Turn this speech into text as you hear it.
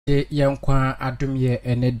Yankwa adumye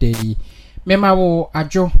enedei mema wo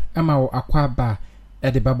ajo ama wo akwaba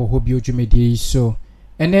ede babo hobi ojumedi so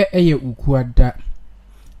ene eye ukuada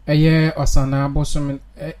eye osana bosom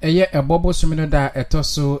eye ebobosom no da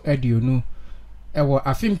etoso aduonu ewo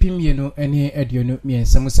afimpimie no ene aduonu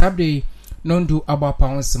miensa musabre nondu agbapa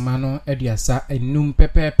onsema no aduasa enum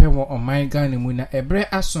pepepe wo oman Ghana mu na ebre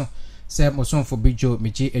aso se mosonfo bijo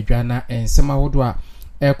meji adwana ensema hodo a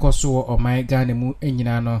ekoso wo oman Ghana mu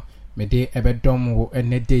enyina no mede ebedom wo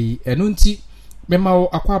enedei enunti mema wo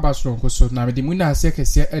akwaba soronko so na mede mu na ase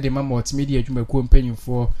kese ede ma multimedia adwumakuo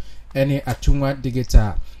mpanyimfo ene atunwa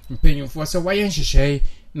digital mpanyimfo se waye nhyehyei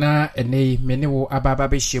na ene mene wo ababa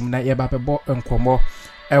behiem na ye babebo enkomo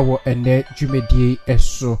ewo ene dwumedie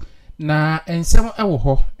eso na ensem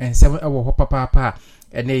ewo ho papa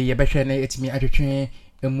ene ye behwe na etimi atwetwe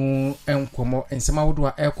emu enkomo ensem awodo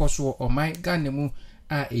a ekoso oman Ghana mu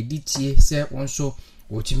a editie se wonso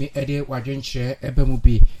wotimi ede wadwenkyere ebe mu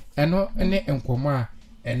bi eno ne enkomo a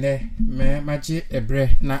ene me maje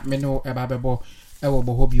ebre na meno eba bebo ewo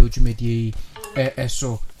bo hobi odwumedie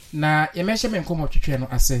eso na yemehye me enkomo twetwe no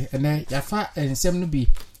ase ene yafa ensem no bi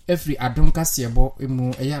every adon kasebo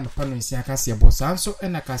emu eya no pano nsia kasebo sanso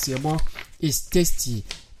ena kasebo is tasty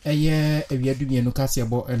eye ewiadumie no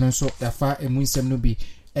kasebo eno so yafa emu nsem no bi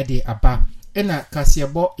ede aba ena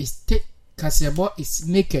kasebo is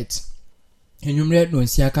naked enyumre no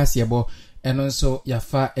nsia kasebo eno so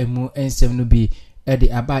yafa emu ensem no bi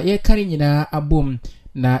ede aba ye kare nyina abom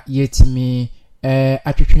na yetimi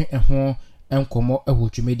atwetwe eho enkomo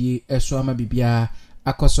ehotwumedi eso ama bibia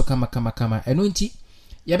akoso kama eno nti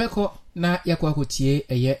yebeko na yakwakotie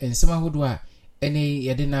eye ensema hodo a ene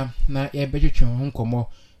yedena na yebetwetwe ho nkomo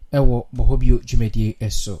ewo bohobio dwumedi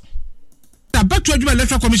eso Abatu Adwuma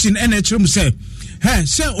Electoral Commission NHM say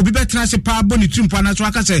se obi betra se pa boni trimpo na so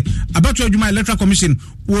aka say Abatu Adwuma Electoral Commission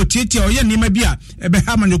wo tietia oye nima bia ebe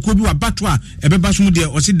ha maneko bi wa batu a ebe baso mu de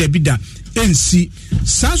o se dabida ensi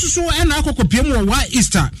sansusu na akokopiem wo wa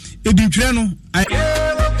Easter edintwere no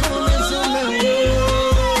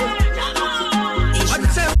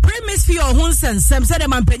for your hunsen sem said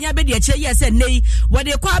man penya be de che yes nei we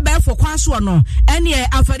de kwa ba for kwan so no ene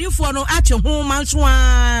afarifo no ache ho man so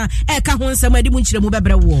a e ka hunsem adi mu nkyire mu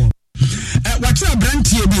bebre wo wate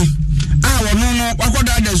abrantie bi wono no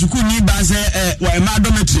wakoda da suku ni ba se wa ema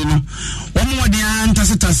dormitory no womo de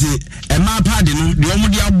antasetase ema pade no de womo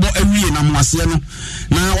de abo awie na moase no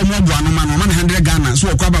na womo abo ano ma no ma 100 Ghana so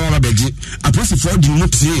okwa baba beji aprosi for di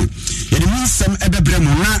mutie yede mu nsem ebebre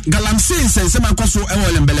mo na galamse nsem akoso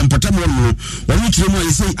ewole mbele mpotam no womo kyire mo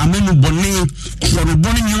yese amenu bone krono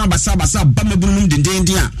bone nyama basa ba mabunum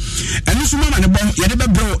dendenden a eno so mama ne bo yede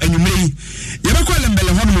bebro anwumrei yebe ko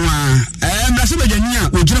lembele ho no a mrase bajania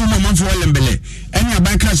ogyina mo manfo lembele eni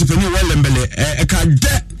aban crash pani lembele ka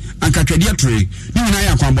de ankatwade atre ni nyina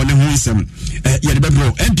ya kwambone ho nsem yede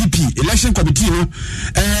bebro NPP election committee no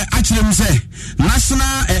akire mu se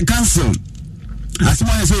national council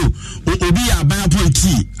asimo so obi ya ban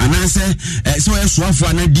appointee anase so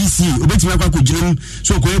esuafo na DC obetimi akwa kuginem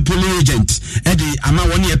so ko polling agent de ama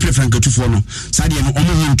woni e preference katufo no sade no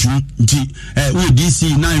omo hintu nti we DC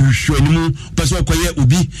na hwehwe animu peso ko ye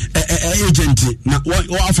obi agent na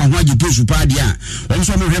wo afa ho agi pesu pa dia won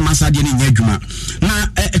so mo hwe masade ni nya adwuma na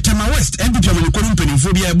Tema West NPP amani ko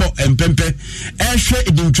mpanimfo bi ebo empempe hwe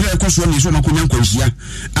edintwere ekoso ni so makonya nkwanhia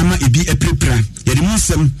ama ebi eprepra yede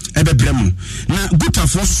musem ebebrem na guta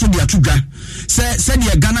for so dia tudwa se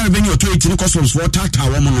dia Ghana Revenue Authority ni customs for tata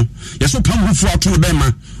wo mo no yeso pam hufu ato be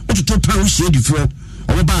ma ototo pan wo hie difo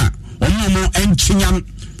oba omo enchinyam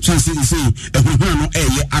sanse ehunhuna no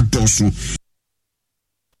eye adoso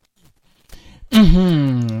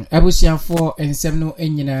abusiafo ensem no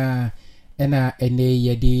enyina ena ene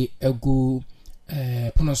yede egu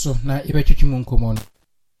pono so na yebetwetwemu nkomo no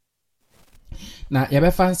na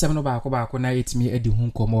yebefa nsem no baako na yetimi edi hu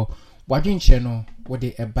nkomo wadwenkyere no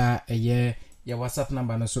wode eba eye ya WhatsApp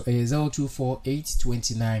number no so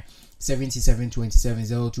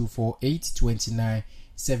 0248297727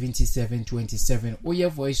 0248297727 oye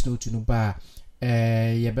voice note no ba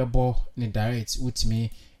yebebo ne direct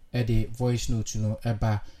utimi ede voice note no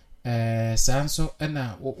eba sanso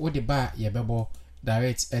na wode ba yebebo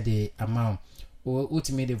direct ede amount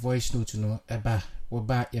utimi the voice note no eba wo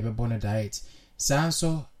ba yebebo no direct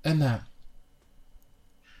sanso na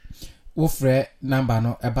wofre number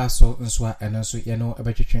no eba so nso a eno so ye no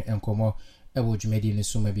ebetwetwe enkomo ewo dwumedi ne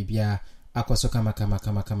so ma bibia akoso kama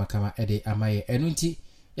ede amaye enu nti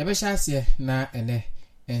ye be hyase na ene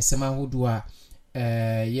ensema hodo a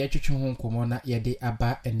ye twetwe ho nkomo na ye de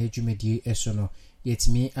aba ene dwumedi eso no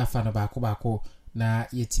yetimi afa no baako na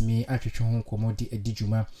yetimi atwetwe ho komodi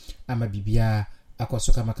edijuma ama bibia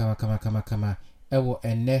akoso kama ewo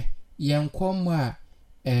enne yenkom a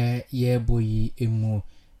yeboyi emu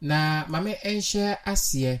na mame enhye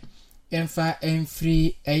ase emfa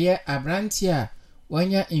enfri eye abrantia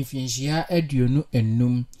wanya infinhia aduonu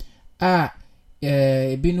ennum a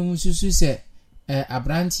ebinum susu se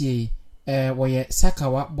abrantie woye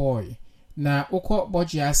Sakawa boy na ukọ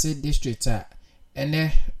Bojiase district a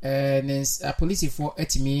ene a police for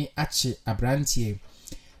etimi achi abrantie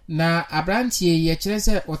na abrantie ye kire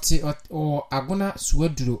se o aguna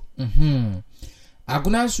suaduro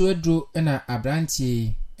aguna suaduro na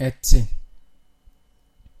abrantie eti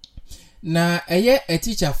na eye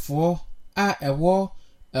teacherfo a ewo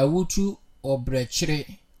awutu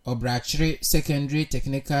obrachire secondary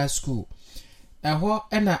technical school eho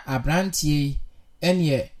na abrantie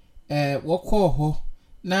enye wokọ ho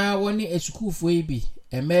na woni esukufo ibi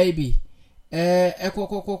emaibi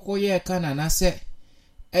ekokokoko ye kana na se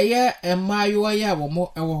eye emayo ya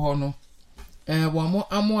womo ewo ho no womo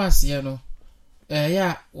amo ase no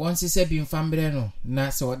ya wonse se bi mfambre no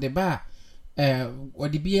na se wode ba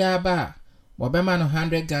wode bia ba wobema no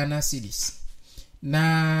 100 Ghana cedis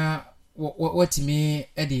na wotimi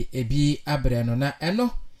ede ebi abre no na eno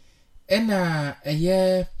ena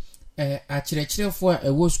eye akyerɛkyerɛfo a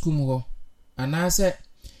ɛwɔ school mu hɔ anaasɛ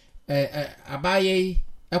abaye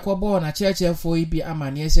ekobo na kyerɛkyerɛfo yi bi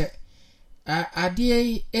amane sɛ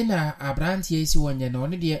adeɛ ena abrantie si wonye na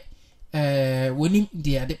ɔne deɛ wonim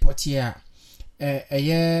de ade pɔte a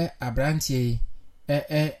ɛyɛ abrantie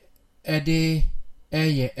ɛde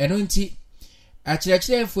ɛyɛ ɛno nti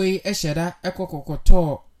akyerɛkyerɛfo yi ɛhyɛda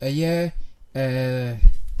ɛkɔkɔkɔtɔ ɛyɛ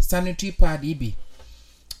sanitary pad bi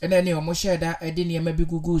ena ne omo sheda edi ne ma bi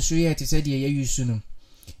gugu so ye te se de ye yusu no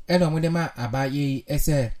ena omo de ma abaye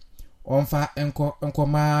ese onfa enko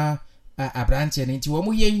ma abranche ne nti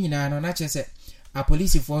omo ye nyina no na chese a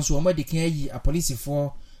police force omo de kan yi a police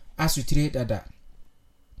for asutire dada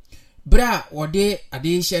bra wode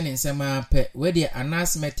ade hye ne nsema pe we de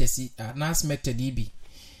announcement bi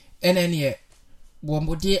ena ne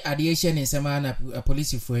omo de ade hye ne nsema na a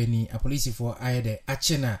police for ani a police for ayede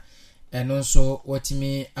achena eno nso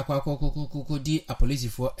watimi akwakokokoko di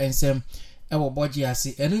apolisifoɔ ensem ewo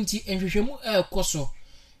Bojiase eno nti enhwehwemu ekoso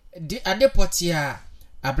di adepoti a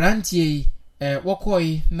abrantie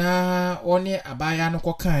wokoi na one abaya no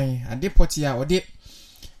kokan adepoti a ode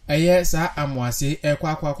eye sa amoase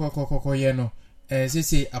ekwakokokoko ye no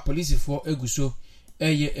sese apolisifoɔ eguso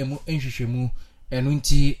eye emu enhwehwemu eno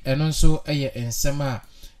nti eno nso eye ensem a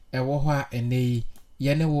ewo ho a enei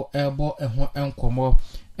ye ne wo ebo eho enkomo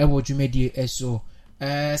ewo dwumedie eso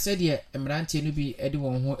sɛdeɛ mmerantie no bi ede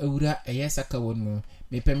wɔn ho awura ɛyɛ Sakawa no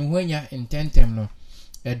mepɛme ho anya intentem no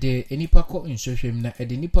ede enipa kɔ nsohwem na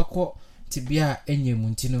ede nipa kɔ tibia enyemu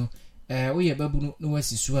nti no woyɛ babunu no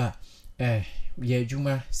wasisu a yɛ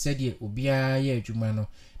adwuma sɛdeɛ obia yɛ adwuma no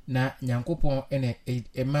na Nyankopɔn ene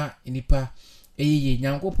ema nipa eyiye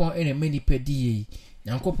Nyankopɔn ene ma nipa diye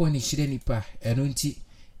Nyankopɔn ne hyire nipa ɛno nti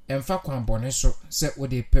emfa kwan bɔne so sɛ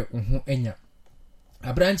wode pɛ ho anya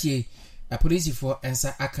abrantie apolisifoɔ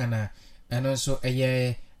ensa akana eno nso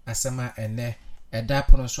eye asama ene eda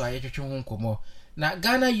pono so ayetwetwe ho nkomo na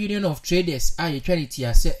Ghana Union of Traders aye charity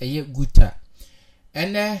ase eye guta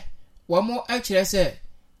ene wamo akire se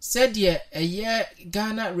said eye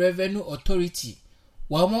Ghana Revenue Authority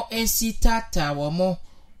wamo ensi tata wamo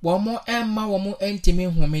emma wamo entimi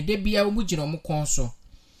homede bia wo gino mo konso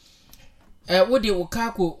wode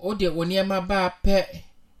wokako wode woniema ba pe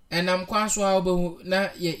enam kwanso a obehu na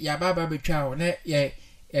ya baba betwa wo na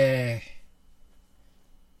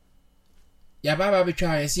ya baba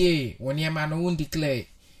betwa yesi woniema no won declare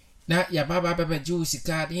na ya baba baba ju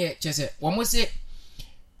sika ne chese wo mo se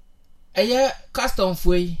eye custom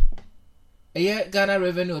foi eye Ghana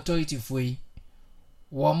Revenue Authority foi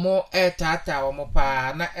wo mo etata wo mo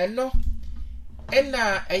pa na eno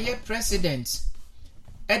ena eye president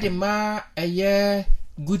edema eye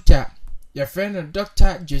guta your friend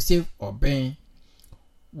Dr. Joseph Oben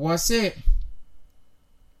was say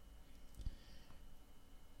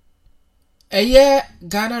eye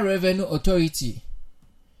Ghana Revenue Authority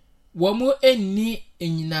womu enni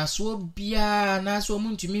enyinaso bia na so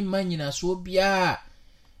muntumi manyinaso bia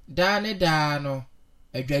da ne da no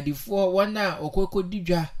adwadifo wona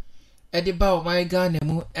okokodidwa ede ba o my Ghana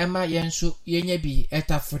mu ema yenso yenya bi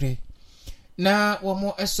etafre na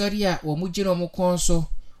womo esori a womu gino mu konso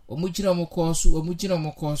omugina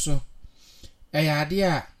mu koso ade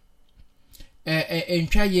a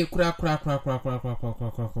entwa ye kura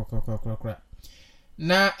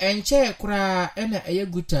na enche kura ena eye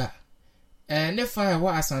guta ne fa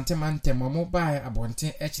wa asante mantem mo ba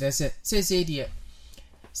abonten e kire se die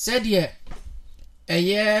said ye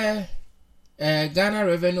Ghana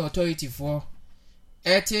Revenue Authority for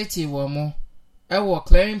etete wo mo wo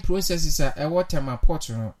clearing processes a wo tema port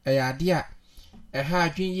no ade a ha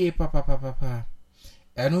adwen ye papa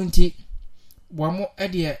eno nti wo mo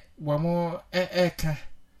de wo mo ka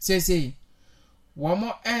sei wo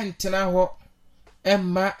mo entena ho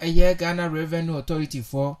emma Ghana Revenue Authority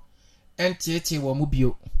for entete wo mo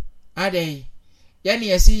bio ade yani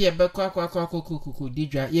yesi ye be kwa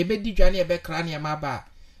didwa ye be didwa na ye be kra na ma ba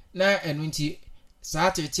na enu nti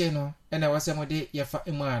saa tete no na wase mo de ye fa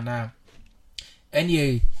emu ana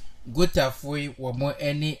eni gota foi wo mo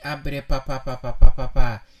eni abre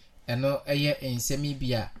papa eno eye ensemi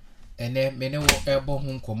bia ene mene wo ebo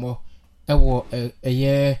hu nkomo ewo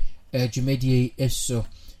eye dwumedie eso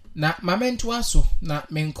na mamentu aso na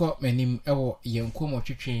menko manim ewo ye nkomo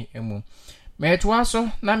twetwe emu metu aso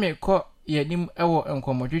na mekọ yenim ewo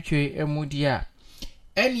nkomodwetwe emu dia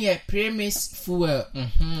enie premise fuel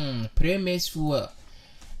premise fuel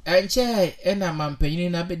enche ena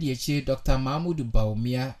mampanyin na bedi echi Dr. Mahmoud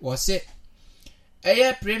Baumia wose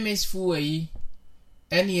eye premise fuel yi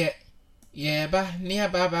enie ye ba ni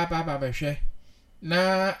aba behwe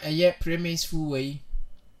na eye premise fuel yi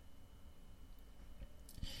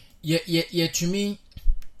ye tumi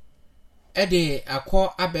ede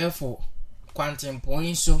akọ abefo quantum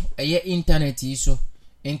point so eye internet so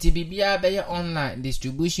enti bibia be ye online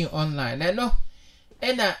distribution online no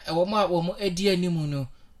ena wo mo edi animu no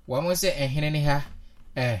wo mo se ehene ne ha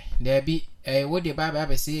there be wo de baba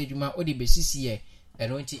be se adwuma wo de besisi ye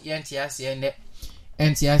eno nti yenti ase ne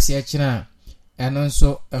enti ase kira eno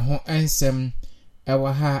nso eho ensem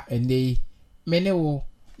ewo ha ene mene wo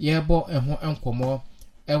ye bo eho enkomo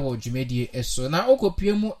ewo dwumedie eso na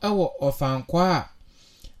okopie mu ewo ofankwa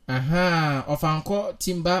ofanko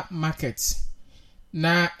timber market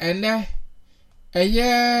na ene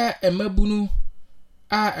eye emabunu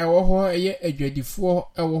a ewo ho eye adwadifo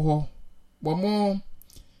ewo ho bomo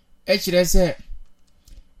ekire se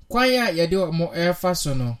kwan ya yede mo efa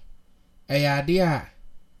so no eyade a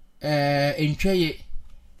entweye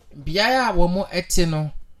bia a bomo ete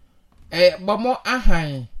no bomo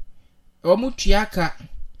ahan bomo tuaka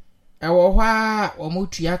ewo ho a bomo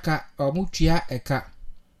tuaka bomo tua eka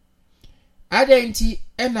adenti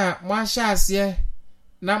ena mwasha ase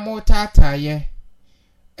na motataye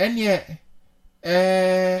enye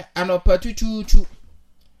anopatututu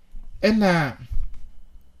ena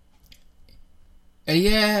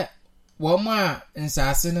eye woma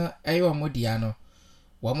nsase no eye womodia no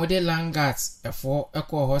womode langats efo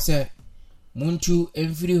ekọ ho se muntu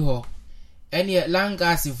emfiri ho enye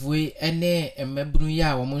langats fuwe ene emabunu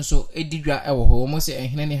ya womo nso edidwa ewo ho womo se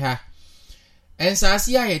ehene ne ha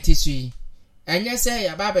ensase ya yetesui enye se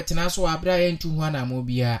ya ba betena so abra ye ntu ho na mo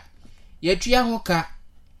bia yetua ho ka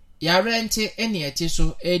ya rente ene ete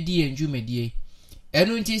so edi enjumedie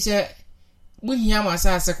enu nti se muhia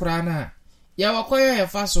masase kura na ya wakoya ya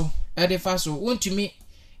faso ede faso wontumi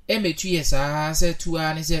emetu ye saa se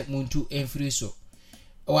tuwa ne se muntu enfiri so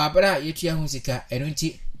wa abra yetua ho sika enu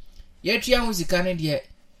nti yetua ho sika ne de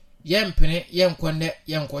ye mpene ye nkonne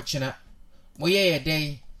ye nkochena moye ye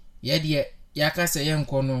den ye de yakase ye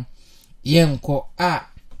nkono yenko a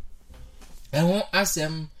eho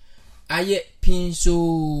asem aye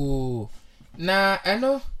pinso na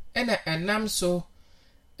eno ena enam so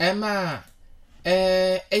ema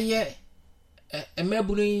eye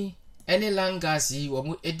emabunu ene langasi wo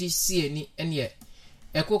mu edisi ani ene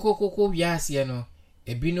ekokokoko wiase no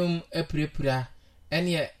ebinum aprepura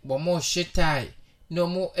ene bomo shetai no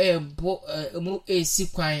mu ebo mu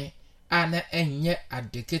esikwan ana enye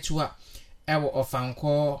adeketua ewo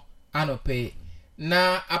ofanko anope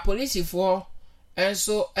na apolisifo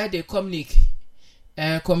enso ede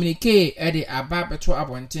communicate ede aba beto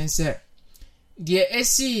abonten se die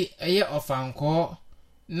esi eye ofanko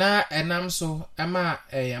na enam so ama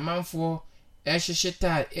amanfo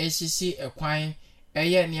ehyehyeta ehisi ekwan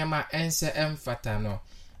eye niama ense emfata no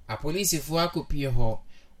apolisifo akopie ho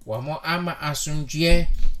wamo ama asumdwe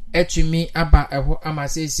etumi aba eho ama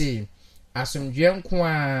sese asumdwe nko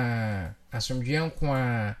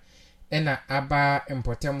a ena aba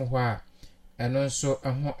importem ho a eno nso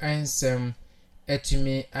eho ensem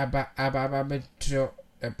etumi aba betro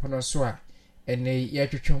epono so a ene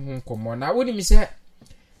yatwetwe ho nkomo na woni mi se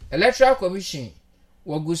Electoral Commission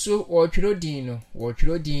waguso wotwrodin no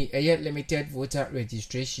wotwrodin eye limited voter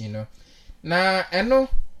registration no na eno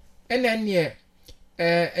enene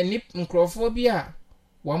eni nkrofo bi a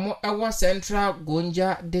wamo ewo Central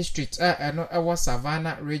Gonja district eno ewo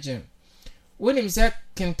Savannah region wonim se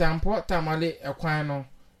kintampo tamale ekwan no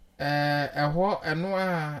ɛhɔ ɛno a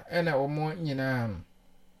ɛna wɔn nyinaa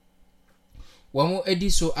wɔn edi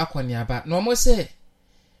so akɔniaba na wɔn sɛ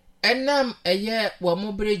ɛnam ɛyɛ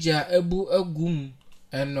wɔn bridge ebu agum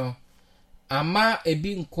ɛno ama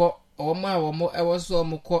ebi nkɔ wɔn a wɔn ɛwɔ so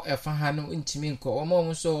wɔn kɔ ɛfa ha no ntumi nkɔ wɔn a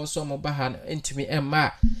wɔn so wɔn ba ha no ntumi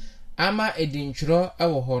ɛmma ama edintwerɛ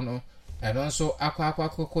ɛwɔ hɔ no ɛno nso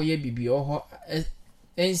akɔ yɛ bibi wɔ hɔ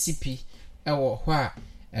NCP ɛwɔ hɔ a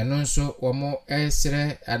ɛno nso wɔn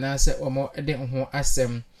ɛsrɛ anaasɛ wɔn de ho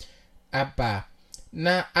asɛm aba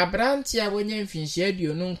na aberante a wɔnyɛ mfinhyia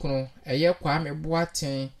aduonu nkron ɛyɛ Kwame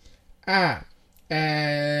Boateng a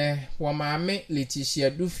wɔn maame Letitia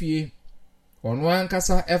Dufie ɔno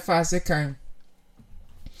ankasa ɛfa ase kan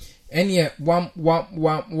ɛneɛ wam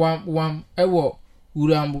ɛwɔ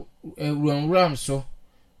wuram so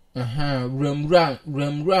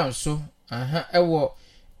wuram so ɛwɔ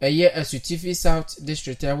ɛyɛ Asutifi South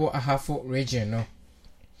District ɛwɔ Ahafo region no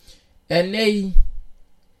ɛnɛyi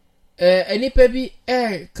enipa bi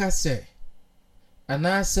kase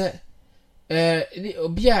anaasɛ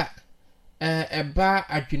obi a ɛba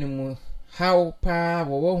adwene mu haw paa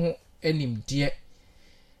wɔwɔ ho animdeɛ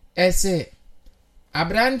ɛsɛ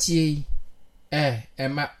abrantie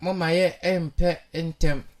ɛma mama yɛ ɛmpɛ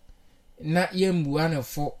ntem na yɛmbua ne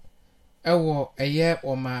fo ɛwɔ ɛyɛ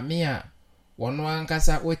ɔmaame a wɔno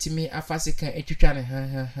ankasa wɔtumi afasika etwitwa ne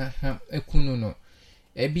ha ekunu no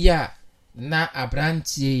ebi a na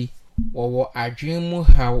abrantie wɔwɔ adwene mu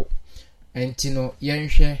haw enti no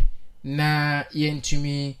yɛnhwɛ na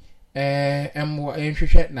yɛntumi ɛmmo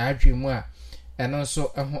yɛnhwehwɛ na adwene mu a ɛno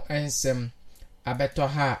nso ɛho ensɛm abɛtɔ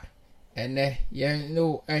ha ɛnɛ yɛn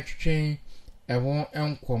no ɛtwetwen ɛho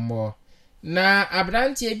nkɔmmɔ na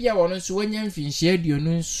abrantie bi a wɔno nso wɔnya mfinhyia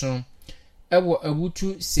aduonu nson ɛwɔ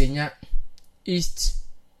Awutu Senya East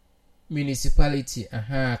Municipality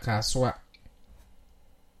Kaswa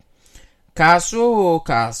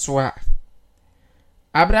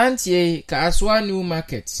abrantie Kaswa New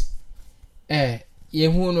Market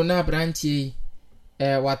yehu no na abrantie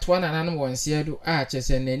watwa nananom wonse do a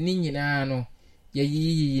kyese nani nyinaa no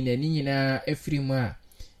yeyiyi nani nyinaa afiri mu a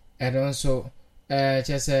ɛdo nso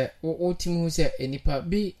kyese wotimu sɛ enipa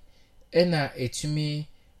bi na etumi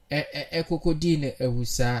ekokodi ne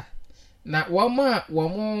awusa na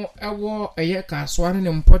wɔn ɛwɔ ɛyɛ Kaswa ne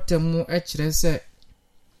mpɔtam mu kyerɛ sɛ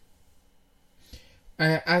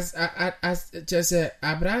as kyese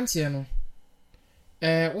abrantie no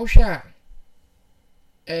wohwɛ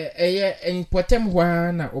ɛyɛ mpɔtam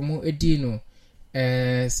hɔ na wɔn edi no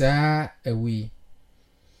saa awi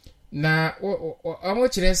na wɔn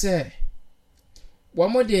kyerɛ sɛ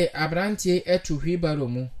wɔn de abrantie ɛto hwibaro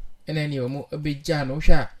mu ɛna ne wɔn bɛgya no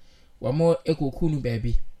hwɛ a wɔn ekoku no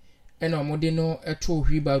baabi ɛna wɔn de no ɛto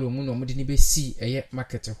hwibaro mu na wɔn de ne bɛsi ɛyɛ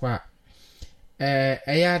market hɔ a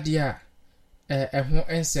ɛyɛ adeɛ a ɛho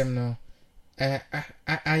nsɛm no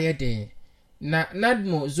ayɛ den na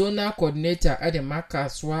Nadmo zonal coordinator at the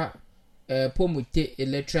Makaswa Pomute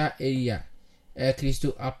electoral area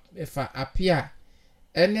Christo fa apia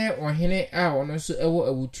ene ohene a ono so ewo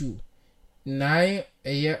Awutu nine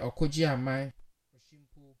eye okoji aman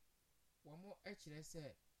oshimpo womo ekire se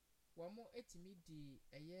womo etimi di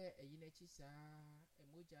eye eyinachi saa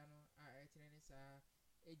emoja no a etere ne saa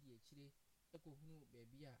edi ekire ekohunu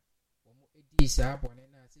beebi a womo edi saa bone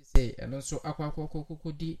na sese eno so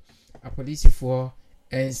akwakokoko di apolisifoɔ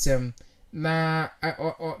ensem na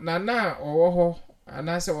owo ho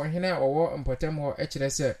anase ohene owo mpɔtam ho ekire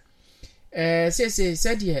se sese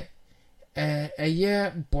sɛdeɛ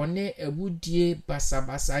ɛyɛ bɔne abudie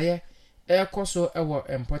basabasaye ekoso ɛwɔ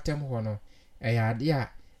mpɔtam ho no ɛyɛ ade a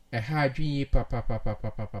ɛha adwinyi papa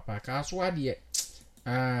Kaswa deɛ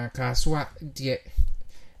Kaswa deɛ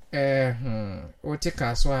wote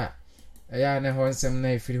Kaswa ɛyɛ na ho nsɛm na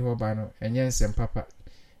efiri ho ba no ɛnyɛ nsɛm papa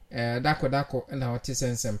dako na wote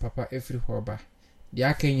nsɛm papa efiri ho ba deɛ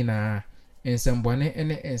aka nyinaa nsɛm bɔne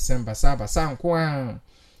ne nsɛm basa nko a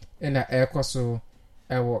na ɛkɔso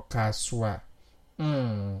ɛwɔ Kaswa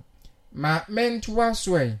ma mentoa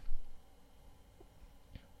so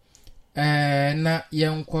na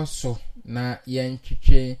yɛnkɔso na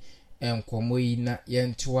yɛntwetwe nkɔmmɔ yi na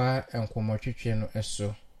yɛntoa nkɔmmɔtwetwe no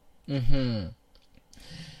ɛso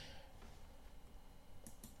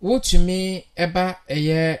wotumi eba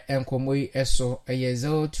ɛyɛ nkɔmmɔ yi ɛso ɛyɛ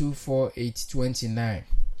 024829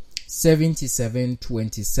 7727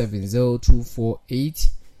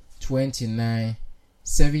 024829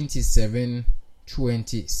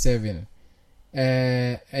 7727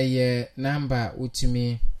 ɛyɛ number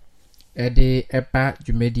wotumi ɛde ɛba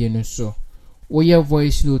dwumadie no so woyɛ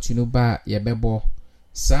voice note no ba yɛbɛbɔ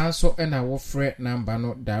saa so na wo frɛ number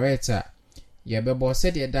no director yɛbɛbɔ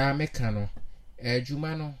sɛ de da meka no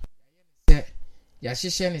adwuma no sɛ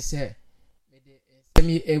yɛahyehyɛ ne sɛ mede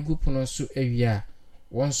nsɛm egu pono so awia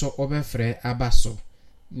won so obɛfrɛ aba so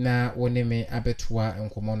na wone me abetoa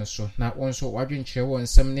nkomo no so na won so wadwenkyerɛ won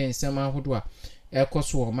nsɛm ne nsɛm ahodo a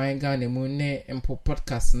ɛkɔso wɔ man Ghana mu ne mpo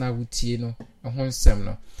podcast na wutie no ho nsɛm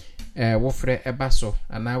no wo frɛ eba so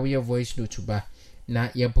ana wo ye voice note ba na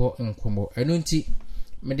yɛbɔ nkomo ɛno nti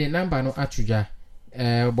mede number no atwodwa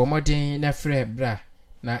bomodin na frɛ bra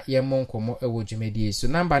na yɛmmɔ nkomo ɛwɔ dwumadie so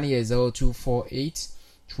number no yɛ 0248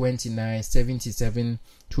 29 77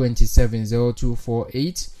 27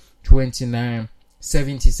 0248 29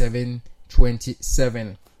 77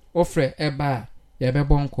 27 ofre eba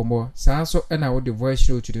yɛbɛbɔ nkomo saa so na wo de voice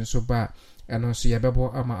note din so ba ɛno so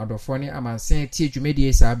yɛbɛbɔ ama adɔfo ne amansen tie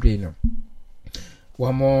dwumadie saa bre no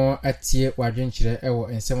wamo atie wadwenkyerɛ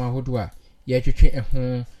ɛwɔ nsɛm ahodo a yɛtwetwe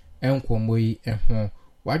ɛho nkomo yi ɛho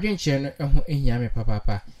wadwenkyerɛ no ɛho ehia me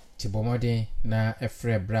papapa ti bomodin na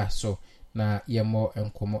ɛfrɛ bra so na yɛmmɔ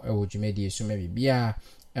nkomo ɛwɔ dwumadie so ma bibia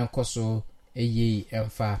ɛnkɔso ɛyi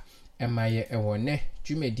ɛmfa ɛma yɛ ɛwɔ ne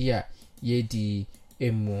dwumadi a yɛdi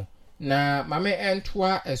emu na mame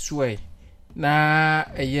entoa esuai na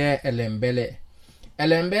ɛyɛ elembele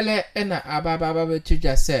na ababa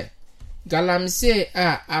betudwa sɛ galamse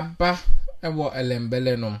a aba ɛwɔ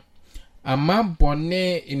elembele no ama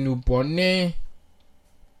bɔne inubɔne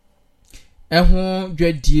ɛho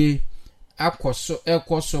dwadie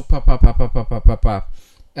ekoso papa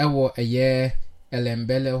ɛwɔ ɛyɛ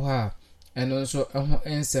elembele hɔ a ɛno nso ɛho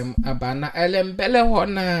ensem aba na elembele hɔ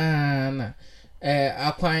na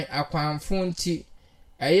akwanfo nti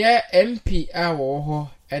ɛyɛ MP a wɔ hɔ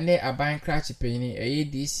ɛne aban krachipeni ɛyɛ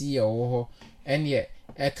DC a wɔ hɔ ɛne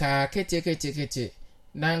ɛka kete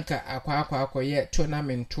nanka akwa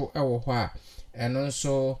tournament ɛwɔ hɔ a ɛno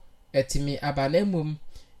nso ɛtimi aba na mmom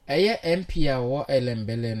ɛyɛ MP a wɔ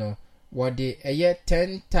elembele no wɔde ɛyɛ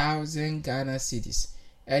 10,000 Ghana cedis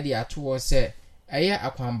ɛde ato hɔ sɛ ɛyɛ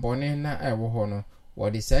akwanbɔne na ɛwɔ hɔ no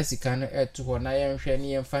wɔde saa sika no ɛto hɔ na yɛnhwɛ ne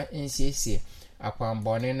yɛmfa nsiesie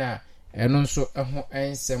akwanbɔne na ɛno nso ɛho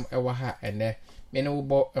ensɛm ɛwɔ ha ɛnɛ me ne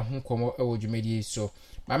wobɔ ɛho kɔmɔ ɛwɔ dwumadie so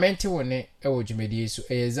mamente wone ɛwɔ dwumadie so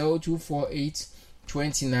ɛyɛ 0248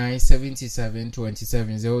 29 77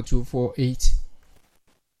 27 0248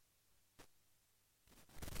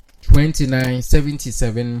 29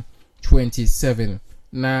 77 27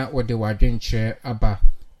 na wode wadwenkyerɛ aba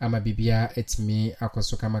ama bibia etimi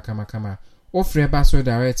akoso kama ofre ba so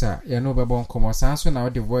director ye no bebon komo san so na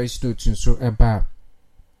the voice note nso eba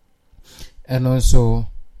eno nso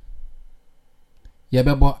ye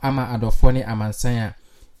bebo ama adofo ne amansan a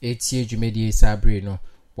etie dwumedie sabre no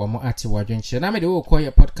wo mo ate wadwenche na me de wo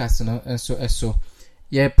koye podcast no nso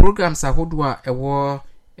ye programs ahodo a ewo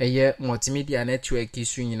eye multimedia network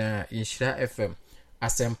isu nyina Inshira FM,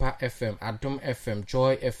 Asempa FM, Adom FM,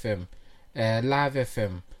 Joy FM, Live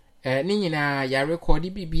FM ni nyina ya record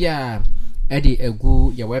bibia edi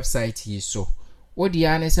egu your website yi so wodi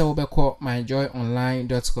ane se wo bekọ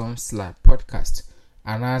myjoyonline.com/podcast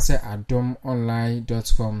anase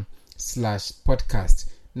adomonline.com/podcast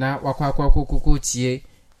na wakwa tie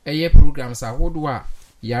eye programs ahodo a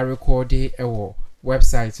ya record ewo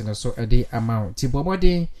website no so edi amount ti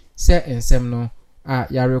bomode se ensem no a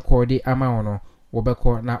ya record amount no wo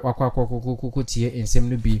bekọ na wakwa tie ensem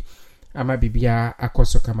no bi ama bibia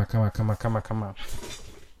akoso kama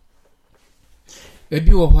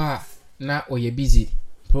ebi wo hɔ a na oye busy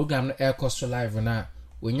program no aircost live na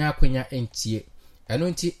onya akwanya entie ɛno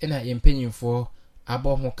nti na yempanyimfo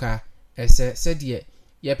abɔ ho ka ɛsɛ sɛdeɛ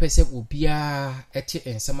yɛpɛsɛ obia ɛte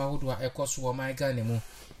ensɛm ahodo a ɛkɔso wɔ my Ghana mu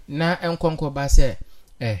na enkonko ba sɛ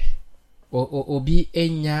obi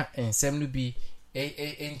enya ensɛm no bi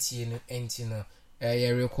entie no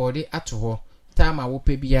yɛ record ato hɔ time a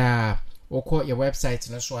wopɛ bia wokɔ your website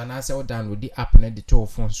no so anase wo download the app na de to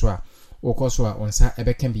phone so a wokɔ so a onsa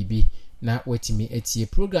ebeka bibi na watimi etie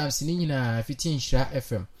programs ni nyina fiti Inshira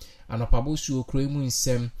FM anopabo suo kro mu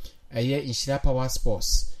nsɛm ɛyɛ Inshira Power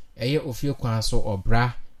Sports ɛyɛ ofie kwan so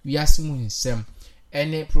obra wiase mu nsɛm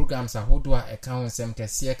ɛne programs ahodo a ɛka ho nsɛm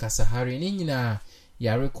kɛseɛ kasahare ni nyina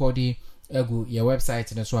ya recordi egu your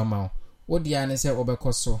website no so ama wo dia ne sɛ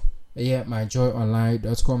wobɛkɔ so ɛyɛ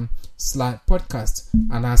myjoyonline.com/podcast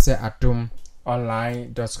anase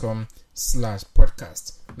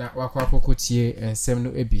adomonline.com/podcast na wakwa tie ensem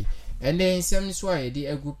no ebi ene ensem so a yedi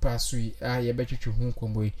egu paso yi a yebetwetwe hu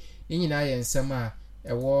nkombo yi nyina ye ensem a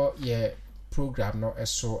ewo ye program no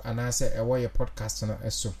eso anase ewo ye podcast no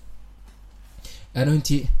eso eno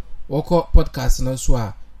nti woko podcast no so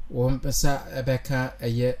a wɔn pesa ɛbɛka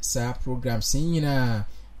ɛyɛ saa programs nyinaa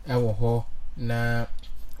ɛwɔ hɔ na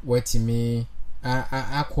watimi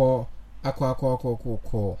akɔ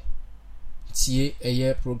tie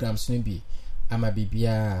ɛyɛ programs no bi ama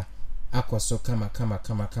bibia akɔso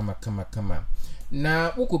kama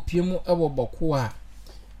na wokopie mu ɛwɔ bɔko a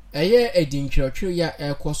ɛyɛ edintwetwe ya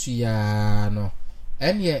ɛkɔso ya no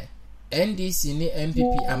ɛne NDC ne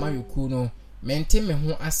MPP amayoku no mente me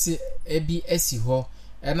ho ase ebi asi hɔ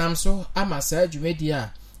ɛnam so ama saa dwumadi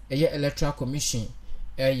a ɛyɛ electoral commission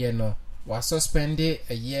ɛyɛ no wa suspend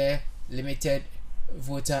ɛyɛ limited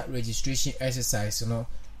voter registration exercise no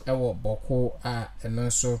ɛwɔ bɔko a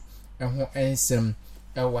ɛno so ɛho ensem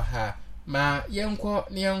ɛwɔ ha ma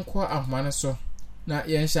yɛnkɔ ahoma no so na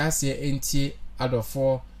yɛnhyɛ ase entie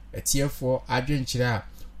adɔfo etiefo adwenkyerɛ a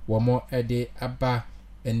wɔmo ɛde aba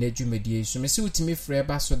ene dwumedie so mesi utimi frɛ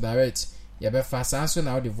ba so direct yɛbɛfa sanso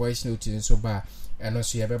na the voice note nso ba ɛno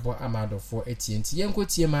so yɛbɛbɔ amadɔfo etienti yɛnkɔ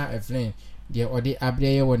tie ma Evelyn deɛ ɔde abrɛ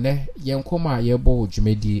yɛ wɔ ne yɛnkɔ ma yɛbɔ wɔ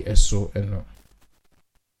dwumedie ɛso ɛno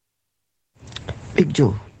Big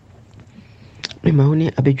Joe me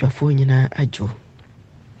mauni abedwafo nyina ajo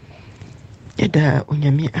yɛda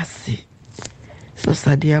onyame ase so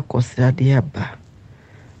sadia kɔsadia ba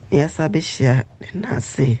yɛsa bɛhyia na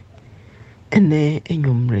ase ene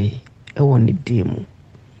enyomre ɛwɔ ne demu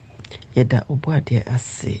yɛda oboade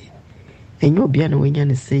ase enyo bia na wanya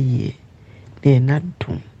ne seye ne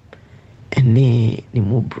nadum ene ne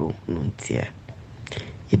mobro no ntia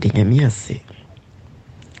yɛda nyame ase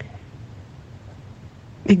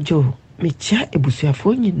Big Joe mecha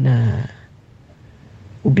ebusuafo nyina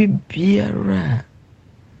obi biara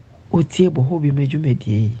otie boho bi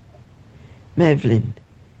medwumedie Evelyn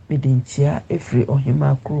medintia efri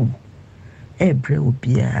ohima krom ebre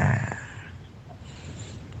obia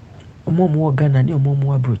omomo Ghana ne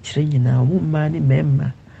omomo abrochire nyina omma ne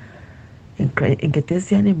memma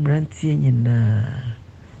enketesia ne mrantie nyina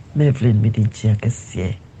Evelyn medintia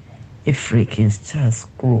kese efri Kings Charles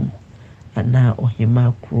krom ana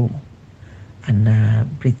ohima krom ana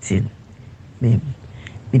Britain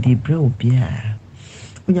medi bre obia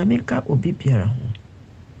onyamenka obi biara ho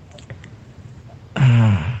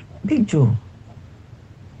Big Joe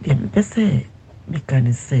dem pese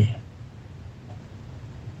mekane se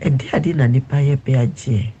edi na nipa ye be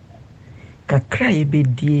agye kakra ye be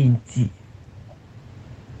die nti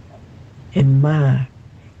emma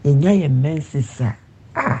yenya ye mensisa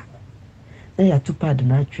na ya tupad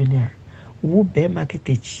na atwene a wo be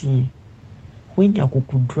marketechi wenya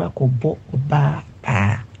kokudura ko bo oba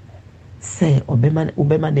pa se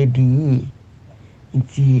obema na di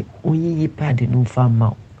nti onyi pad no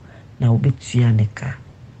fama na obetua neka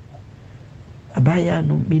abaya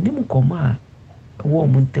no minim koma wo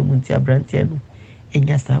muntemu nti abrantie no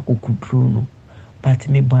enya sa kokuduro no but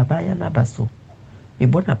me bo abaya na baso me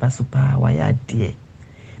bo na baso pa wa ya de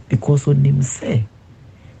because onim se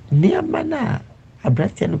ne amana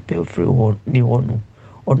abrantie no pe free ho ni ho no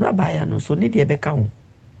ono abaya no so ne de beka ho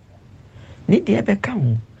ne de beka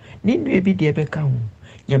ho ne nwe bi de beka ho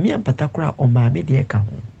nyame ampatakura o maame de ka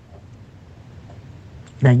ho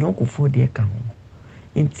na nyokofo de ka ho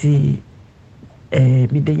nti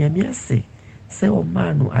mi de nyame ase se o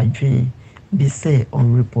manu adwen bi se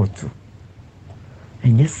on report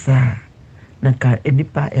enye sa na ka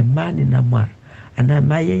enipa emani na ma ana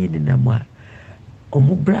maye ni na ma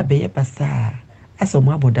omu bra be ye pasa aso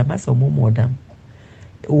mu abodam aso mu modam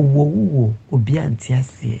wo obi anti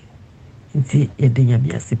ase nti ye de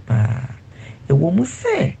nyame ase pa ewo mu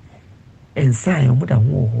se ensan omu da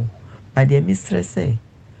ho ba de mi stress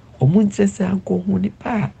omu stress anko hu ni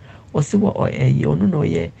pa osiwo onu no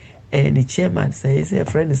ye the chairman says a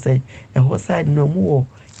friend say a whole side no more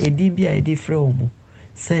a DB ID from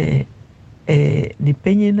say the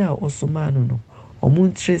penny now also man no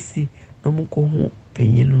omun tracy no munko hu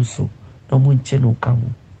penny no so no mun cheno kamu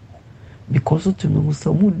because to me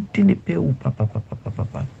so mu dini pewu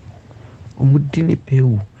papa omu dini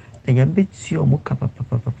pewu na nyambe ti omu ka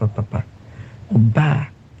papa oba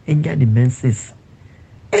enya the menses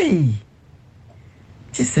hey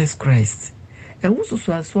Jesus Christ and who so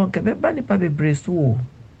aso nke be ba nipa bebre so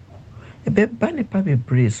e be ba nipa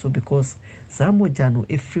bebre so because samoja no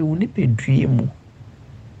efri wo nipa due mu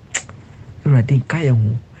urade kai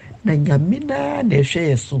hu na nyamina na ehwe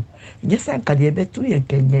yeso nyesa nkade betu ye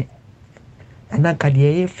kenye ana nkade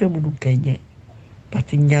ye femu no kenye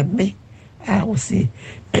but nyame o si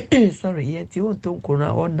sorry ye ti on ton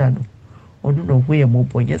kona onda no onu no hu ye mo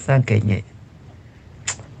bo nyesa kenye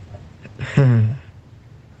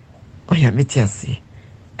oya metiasi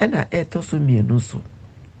ena eto so mienu so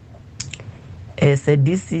said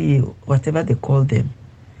DC whatever they call them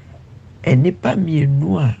enipa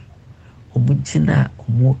mienu a omugina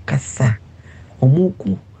omukasa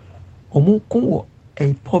omuku wo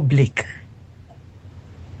a public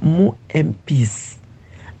mu MPs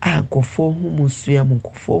ankofo hu musua mu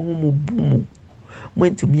nkofo hu mu bumu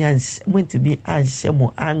mwentumi anhye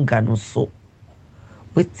mo anga no so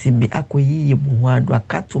wetimi akoyiye mu hwando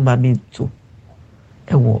akatuma mento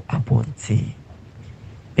ewo abonte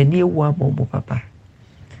meni ewu ama papa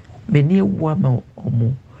meni ewu ama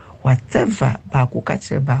omo whatever ba ko ka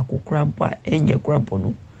kire ba ko krampo enye krampo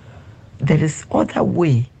no there is other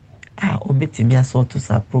way ometimi asort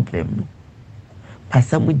sa problem no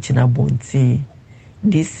pasamu jina bonte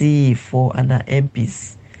DC for ana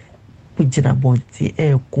MPs mujina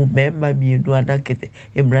bonte ku memma mienu anakete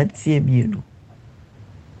emrantie mienu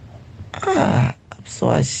I'm so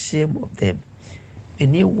ashamed of them.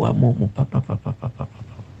 Anyone more papa.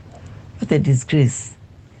 What a disgrace.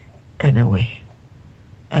 Anyway,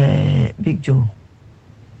 Big Joe,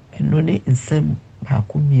 and only in some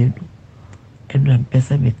Bakumienu, and one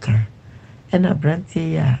person maker, and a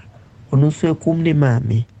brandy ya, or so kumni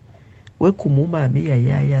mammy. We kumuma me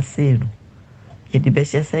ya seno. Yet the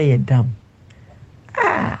best say a dam.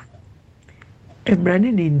 I'm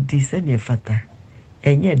running in this and your fata.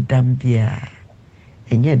 And yet damn beer.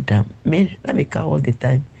 And yet damn me let me call all the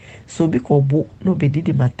time. So because book nobody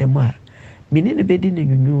did matema. Meaning the bed in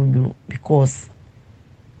you because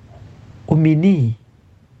omini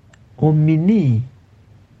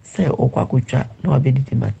say okwakucha no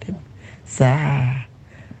abedi matem. Sa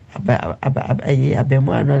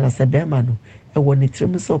abemano na sebemano e woni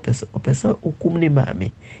trim so opeso okumni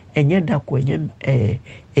mame. Enye da ko enye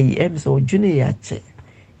em so junior che.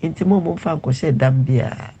 Inti mo fa nko she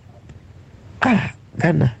dambia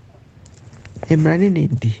Ghana emrani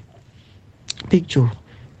ndi picture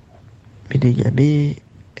mede nyame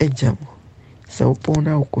ejamo sa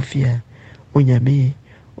opona okofia onyame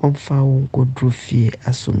omfa onkodrofie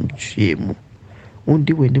asomtwe mu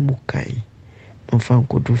ondi weni mukai omfa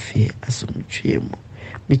onkodrofie asomtwe mu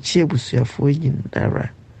michie busuafo nyinara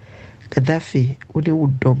Gaddafi ode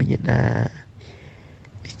wudom nyina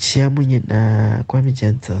chiamu nyina Kwame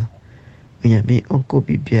Gentle onyame onko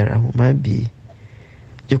bibiara humabi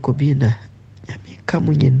Jacobina nyame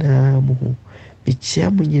kamu nyina mu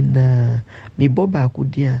michiamu nyina miboba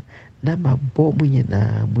akudia na mabo mu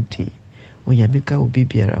nyina muti onyame ka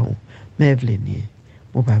obibiara hu Mevlin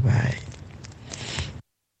mo bye bye.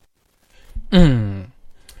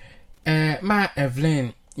 Ma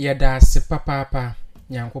Evelyn yada se papa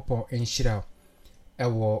nyankopo enhyira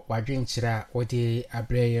ewo wadwenkyira odi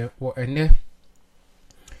abreye wo ene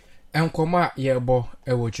enkoma yebo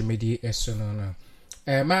ewo dwumedi esono no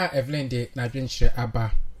ma Evelyn de nadwenkyira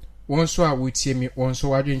aba wonso a wotie mi wonso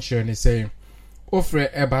wadwenkyira ne sei ofre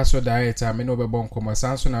eba so director me no bebo nkoma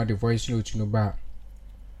sanso na the voice note no ba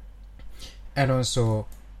enonso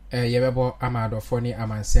yebebo amadofo ni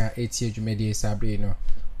amansia etie dwumedi sabre no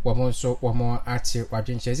womonso womo ate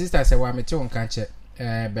wadwenkyira sister se wa mete wonka che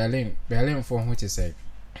Berlin for who to say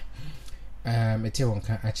mete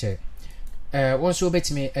wonka ache wonso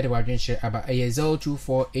betimi ede wadwenkyira aba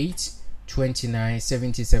 0248 29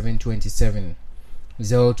 77 27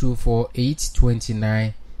 0248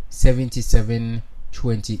 29 77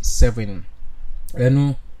 27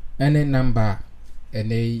 enu ene number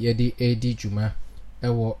ene yedi edi juma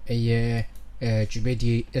ewo eye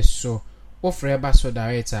jubedi eso ofre ba so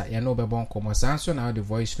director ya no bebo nkomo sanso na the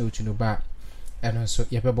voice note no ba eno so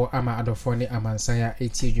yebebo ama adofo ni amansaya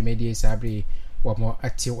eti jumedi sabre womo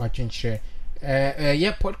ati wadwenkyere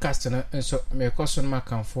ye podcast na nso me koso ma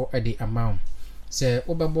kanfo edi amount se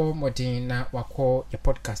obebo modin na wako ye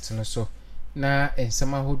podcast no so na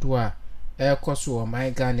ensema hodo a koso o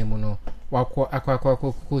my Ghana mu no wako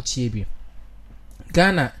akwa chiebi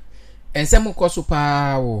Ghana ensemu koso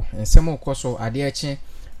pa wo ensemu koso ade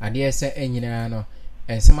ese enyina no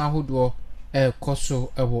ensema hodo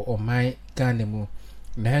koso ewo o my Ghana mu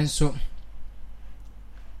nanso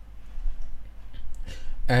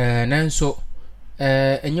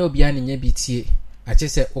enye obi an nye bitie ache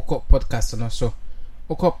se okọ podcast no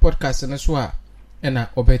so a na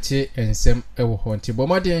obeti ensem ewo honti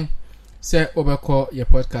bomoden se obekọ ye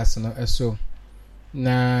podcast no eso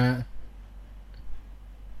na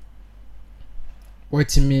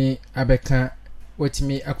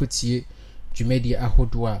watimi akutie dwumedi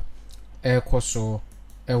ahodo a ekoso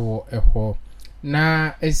ewo eho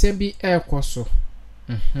na ensembi ekoso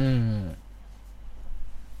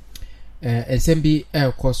ensembi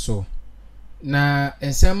ekoso na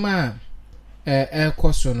ensema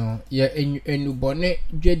ekoso no ye enubone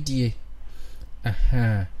dwadie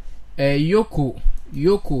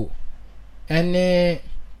yoko ene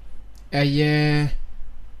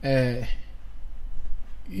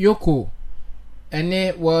Yoko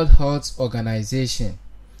any World Health Organization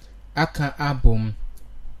aka abom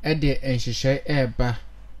ede enhyehyɛ eba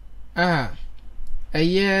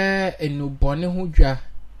enubone ho dwa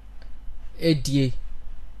edie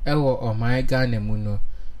ewo oman Ghana mu no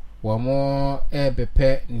womo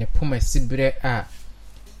bepe ne pomasibre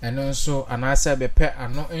eno nso anase bepe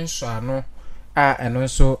ano nso ano eno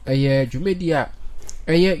nso dwumedi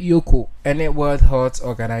Yoko any World Health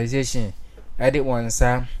Organization ede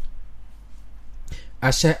wonsa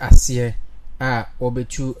ahye ase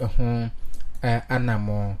obetu ho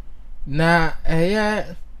anamo na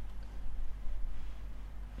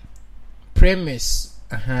premise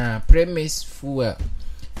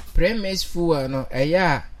fuel no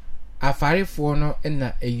afarefo no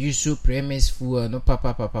na eyusu premise fuel no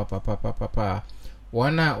papa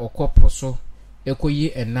wana okoposo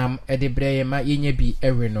ekoyi enam edebreye ma yenya bi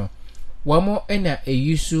ewe no wamo na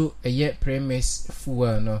eyusu premise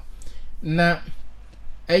fuel no na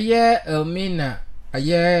Elmina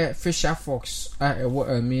Fisher Fox ewo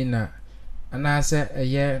Elmina anase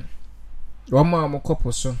wamo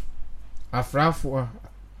amokoposo afrafo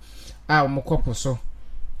amokoposo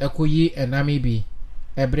ekoyi enam bi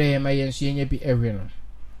ebreye ma yensu yenya bi ewe no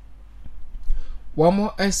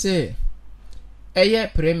wamo ese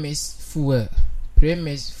premise fuel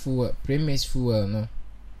no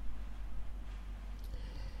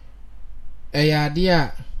ade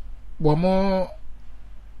a wamo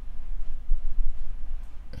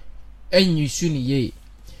enyusu ni ye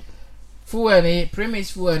fuel ni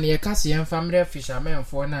premise fuel ni yakase yan family fishermen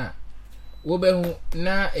for na wo behu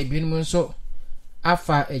na ebinum nso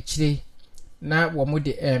afa ekire na wamo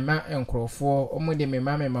de ema enkrofo omo de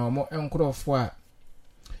mema omo enkrofo a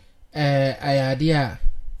ayade a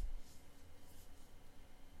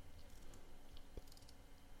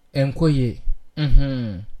enkoye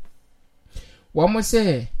wamo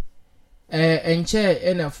se enche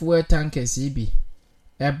ena fuel tankers bi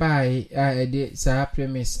ebai ede sa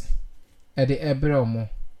premise ede ebromo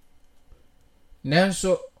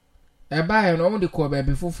nanso ebai no omo de ko ba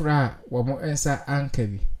bi fofora wamo ensa anka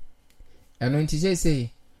bi eno nti sei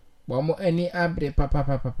wamo ani abre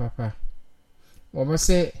papa wamo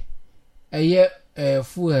se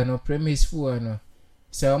fuel no premise fuel no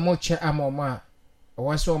se omo che amomo a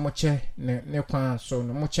owaso omo che ne kwan so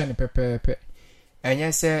no mo che ne pepepe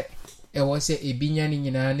enye se ewo se ebinya ni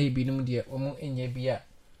nyina na ebinum de omo enye bia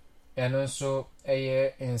eno so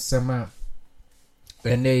ensema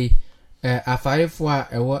ene afarefo a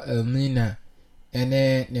ewo Elmina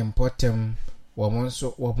ene ne important womo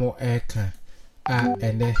nso womo eka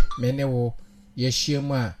ene mene wo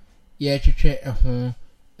yehyiemu a yetwetwe ho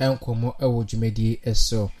enkomo ewo dwumedi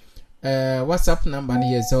eso WhatsApp number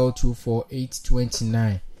ni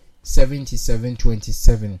 024829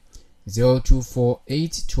 7727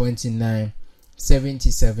 024829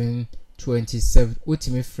 7727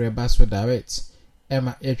 utimi free baso direct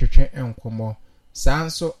ema yetwetwe enkomo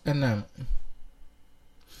sanso enam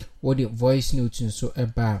wodi voice note nso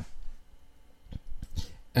eba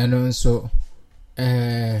eno nso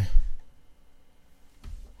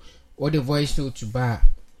wodi voice note ba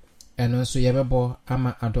eno nso yebebo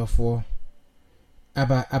ama adofo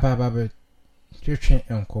aba twetwe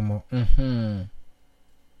enkomo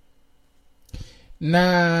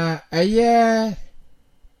na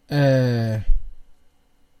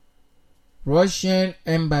Russian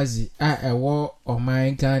embassy ewo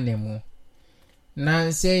oman Ghana mu na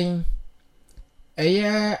nsen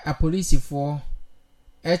a policefo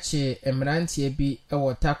eche emrantie bi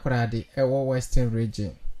ewo Takoradi ewo Western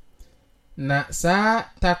region na sa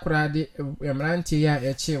Takoradi emrantie ya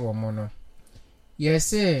eche wo mo no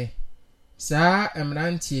yese sa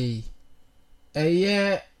emrantie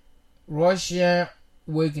Russia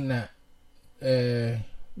Wagner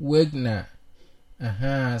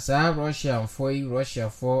sa Russia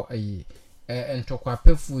for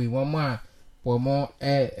entokwapefu iwomo a womo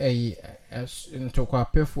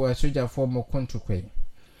entokwapefu soja for mo kontokwe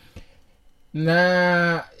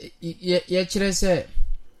na ye kire se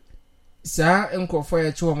sa enkofo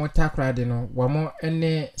ye che womo Takoradi no womo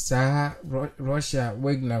ene sa Russia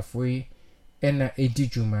Wagner foi ena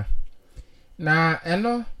edijuma na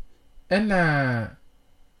eno ena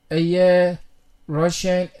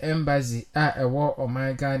Russian embassy ewo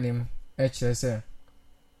oman Ghana mu kire se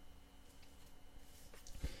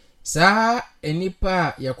sa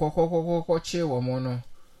enipa yakokokokoko che womo no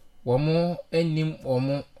womo enim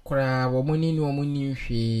womo kra womo ni womo ni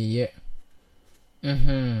hweye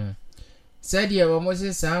said womo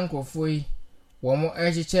se sa nkofo yi womo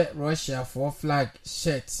echiche Russia for flag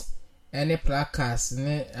shirt any placards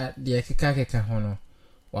ne de keka ho no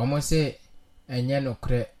wamo se enye no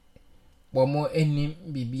kre wamo enim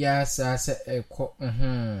bibia sa se ekọ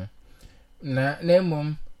na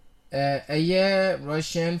nemom eye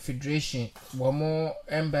Russian Federation wamo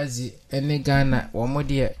embassy ene Ghana wamo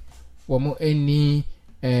de wamo eni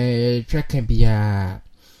tweka bia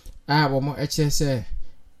wamo eche se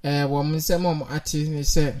wamo se mom ati ni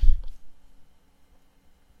se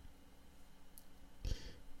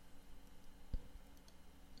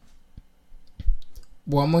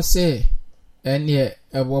wamo se ene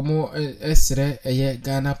wamo esre eye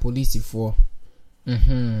Ghana police for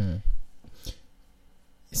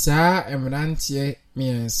saa emrantie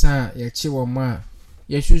miensa ya chi wamo a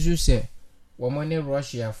yesusu se wamo ne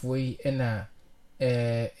Russia fo yi na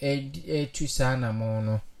tu saa na mo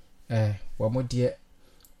no wamo de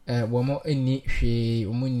wamo eni hwe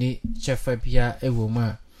wamo ni chefa bia ewomu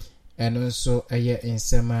a eno nso eye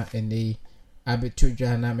ensema ene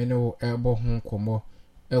abetodwa na me no ebo ho komo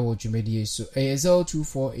ewo dwumedie so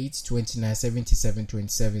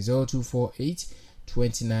 0248297727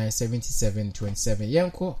 0248297727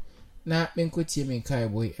 yenko na menko tie menkai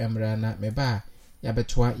boy emra na meba ya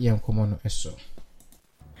betwa yenkomo no eso.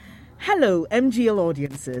 Hello, MGL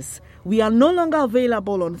audiences. We are no longer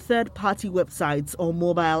available on third-party websites or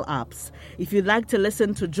mobile apps. If you'd like to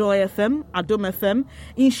listen to Joy FM, Adom FM,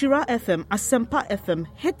 Inshira FM, Asempa FM,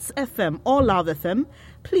 Hits FM, or Love FM,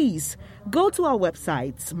 please go to our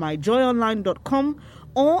websites, myjoyonline.com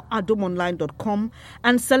or adomonline.com,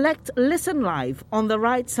 and select Listen Live on the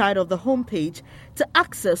right side of the homepage to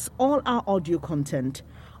access all our audio content.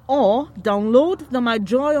 Or download the My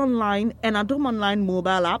Joy Online and Adom Online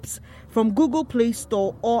mobile apps from Google Play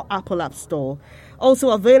Store or Apple App Store. Also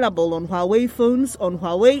available on Huawei phones on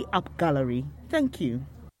Huawei App Gallery. Thank you.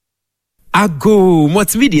 Ago,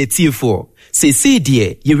 what's media tier for? Say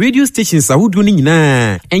dear, your radio stations are doing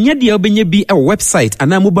na. And yet the obenye be a website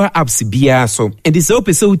and a mobile apps be so. And this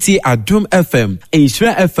episode at Drum FM,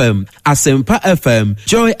 Inshra FM, Asempa FM,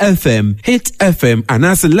 Joy FM, Hit FM, and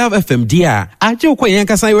as Love FM dear. Ajo kwa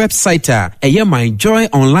yankasa website a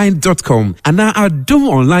myjoyonline.com and now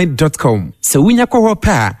adomonline.com. So when you call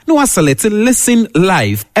pa, no select listen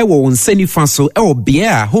live. Ewo unseni faso ewo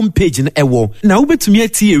beer homepage in ewo. Na ube to me a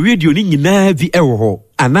radio ni na vi ewo.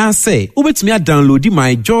 And I say, ubetumi download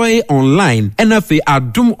My Joy Online, NFA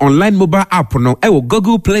Adom Online mobile app no, ewo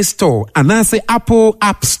Google Play Store, and I say Apple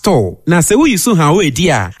App Store. Na say we use Huawei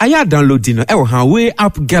dia, aya download no, ewo Huawei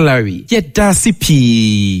App Gallery. Yet dasi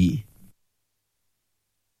p.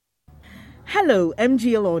 Hello,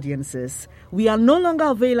 MGL audiences. We are no longer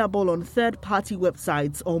available on third-party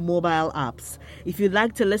websites or mobile apps. If you'd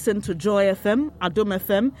like to listen to Joy FM, Adom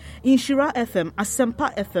FM, Inshira FM,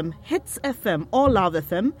 Asempa FM, Hits FM, or Love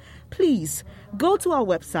FM, please go to our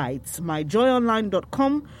websites,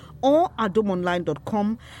 myjoyonline.com or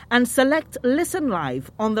adomonline.com, and select Listen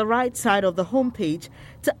Live on the right side of the homepage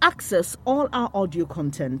to access all our audio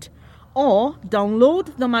content. Or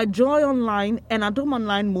download the My Joy Online and Adom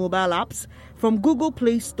Online mobile apps from Google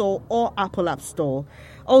Play Store or Apple App Store.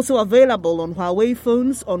 Also available on Huawei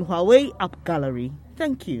phones on Huawei App Gallery.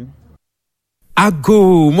 Thank you.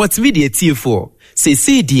 Ago, what's media tier for?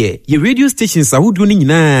 Say dear, your radio stations are doing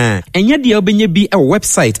na. And yet the obenye be a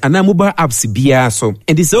website and a mobile apps be so.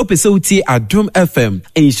 And this episode at Drum FM,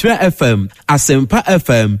 Inshra FM, Asempa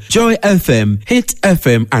FM, Joy FM, Hit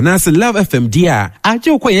FM, and as Love FM dear.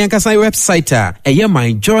 Ajo kwa yankasa website a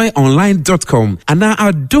myjoyonline.com and now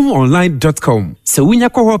adomonline.com. So when you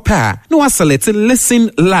call pa, no select listen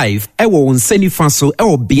live. Ewo unseni faso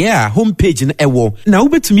ewo beer homepage in ewo. Na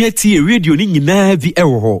ube to me a radio ni na vi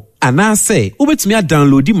ewo. And I say, ubetumi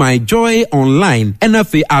download My Joy Online,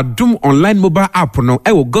 NFA Adom Online mobile app no,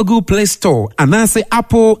 ewo Google Play Store, and I say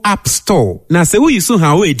Apple App Store. Na say we use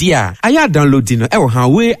Huawei dia, aya download no, ewo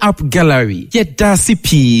Huawei App Gallery. Yet dasi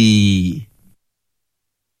p.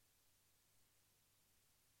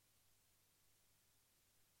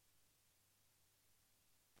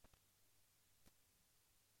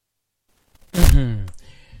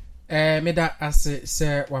 Meda ase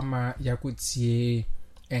se wama yakutie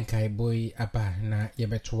enkai boy aba na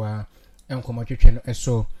yebetoa enkomo twetwe no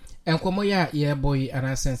eso enkomo ya ye boy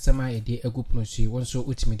anasensema ede agupnosi wonso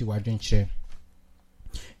ultimate wadwenche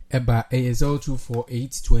eba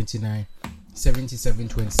 024829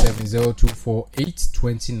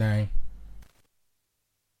 7727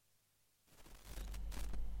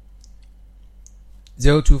 024829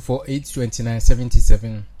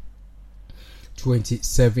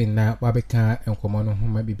 0248297727 na wabeka enkomo no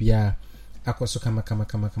homa bibia akoso kama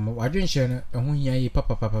wadwenche no ho hia yi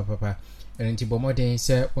papa enti bomoden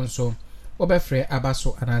se wonso wobɛfrɛ aba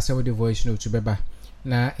so anaasɛ wode voice note bɛba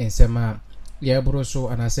na nsɛm a yɛboro so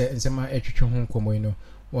anaasɛ nsɛm a ɛtwetwe ho nkɔmmɔ yi no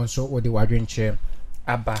wɔn so wode wadwenkyerɛ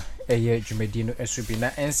aba ɛyɛ dwumadi no ɛso bi na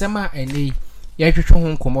nsɛm a ɛnɛ yɛtwetwe ho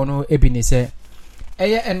nkɔmmɔ no ebi ne sɛ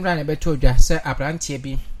ɛyɛ ɛnura na ɛbɛtɔ dwa sɛ abranteɛ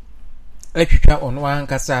bi atwitwa ɔno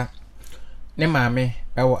ankasa ne maame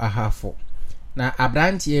ɛwɔ ahafo na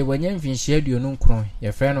abranteɛ wanya mfinhyia 29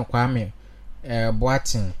 yɛfrɛ no Kwame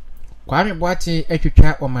Boaten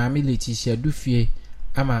atwitwa o maame Letitia Dufie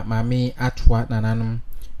ama maame atoa nananom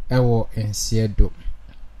ɛwɔ nsiedo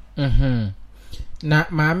na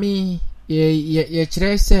maame ye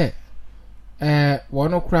kyerɛ sɛ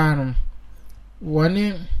wɔno kra no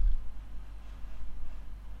wɔne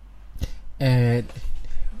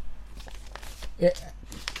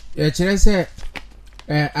ye kyerɛ sɛ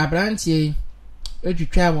abranteɛ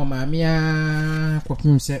atwitwa wɔ maame a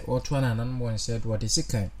kopim sɛ ɔtoa nananom wɔ nsiedo wɔde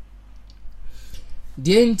sikan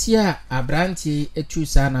deɛ nti a abranteɛ etu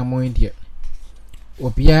saa na mo deɛ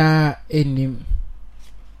obia enim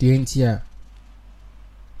deɛ nti a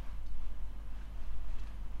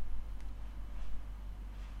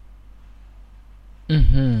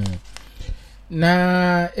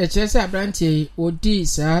na ekyerɛ sɛ abranteɛ odi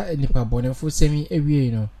saa nipa bɔnefo sɛmi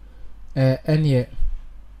ewie no ɛneɛ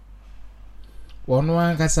wɔno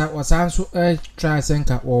ankasa wɔsan so try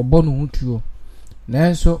senka wɔbɔ no hutuo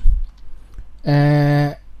nanso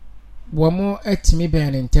wɔmo atimi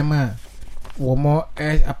bɛn ne ntɛm a wɔmo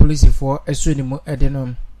apolisifoɔ ɛso ne mu ɛde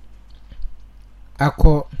no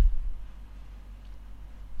akɔ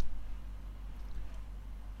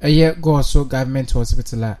ɛyɛ Goso Government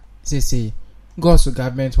Hospital a sese Goso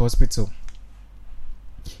Government Hospital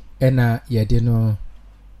ɛna yɛde no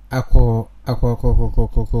akɔ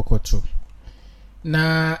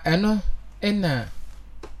na ɛno ɛna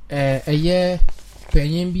ɛyɛ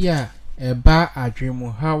panyin bi a ɛba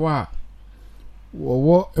adwemu hawa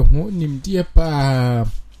wɔwɔ ɛho nimdeɛ paa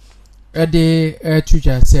ɛde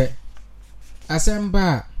ɛtwitwa sɛ asɛmba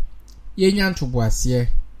a yɛnya ntoboaseɛ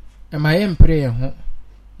ɛma yɛmpere yɛn ho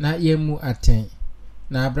na yɛmu atɛn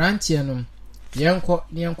na abranteɛ no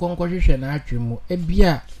yɛnkɔ hwehwɛ na adwemu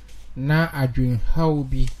ebia na adwen haw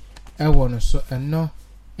bi ɛwɔ no so ɛno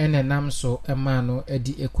ɛnenam so ɛma no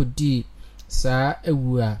ɛdi ekodi saa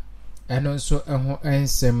ewu a ɛno nso ɛho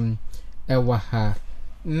ɛnsɛm ɛwɔ ha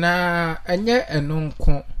na ɛnyɛ ɛno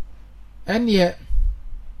nko ɛneɛ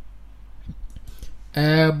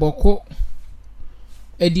bɔko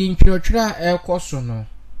ɛdi ntwirotwira a ɛkɔ so no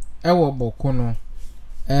ɛwɔ bɔko no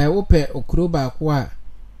wopɛ okuro baako a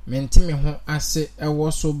mentime ho ase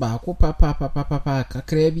ɛwɔ so baako papa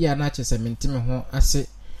kakra bi a na kyɛ sɛ mentime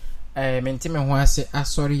ho ase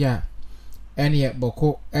asɔre a ɛneɛ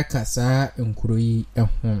bɔko ɛka saa nkuro yi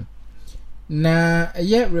ɛho na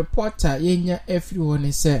ɛyɛ reporter yenya afiri hɔ ne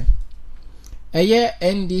sɛ ɛyɛ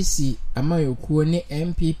NDC amayokuo ne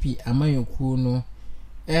MPP amayokuo no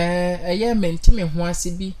ɛyɛ mentime ho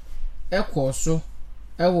ase bi ɛkɔ so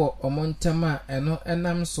ɛwɔ ɔmontam a ɛno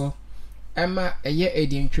ɛnam so ɛma ɛyɛ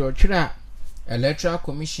edintwotwere a Electoral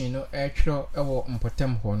Commission no ɛtwerɛ ɛwɔ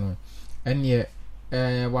mpotam hɔ no ɛneɛ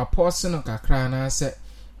wapɔse no kakra na sɛ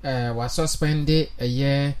wasuspende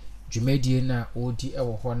ɛyɛ dwumadie na odi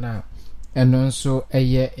ɛwɔ hɔ na ɛno nso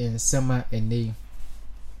ɛyɛ nsɛm a ɛnɛ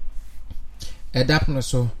ɛdap no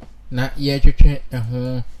so na yɛtwetwe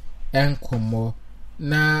ɛho ɛnkɔmmɔ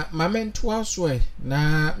na mamentoa so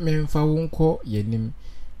na memfa wo nkɔ yɛnim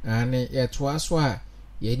ane yɛtoa so a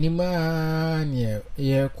yɛnim a ne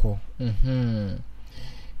yɛkɔ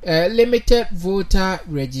limited voter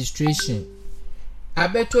registration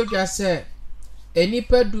abeto dwa sɛ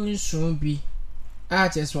enipa du nson bi a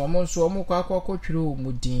kyerɛ wɔn nso wɔn kɔ akɔtwere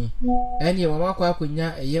wɔn din ɛne wɔn akɔ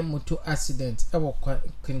akɔnya ɛyɛ moto accident ɛwɔ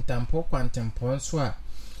kwantempo nso a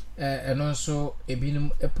ɛno nso ebinom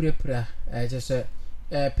apurapura kyerɛ sɛ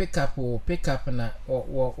pickup na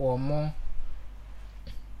wɔn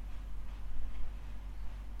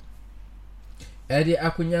ɛde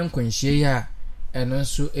akɔnya nkwanhyia yi a ɛno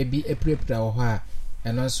nso ebi apurapura wɔ hɔ a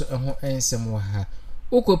ɛno nso ɛho nsɛm wɔ ha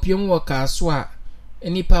ukopiem wɔ kaaso a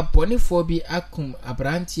nipa bɔnefoɔ bi akum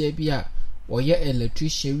abranteɛ bi a wɔyɛ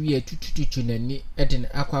electrician wie tutututu n'ani ɛde ne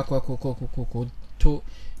akɔ to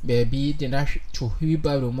baabi de na to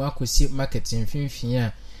hwibaro mu akɔsi market mfimfini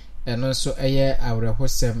a ɛno nso ɛyɛ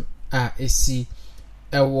awerɛhosɛm a esi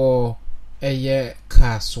ɛwɔ ɛyɛ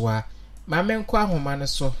kaaso a maame nkɔ ahoma no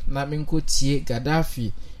so na menkɔ tie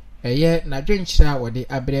Gaddafi ɛyɛ n'adwenkyerɛ a wɔde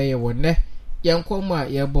abrɛ yɛ wɔ nɛ yɛnkɔm a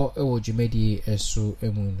yɛbɔ ɛwɔ dwumadie ɛso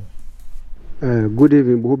emu no. Good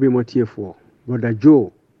evening, Bobby Matiefo, Brother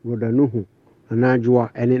Joe, Brother Nuhu,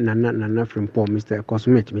 Nanajua any nana from Paul Mr.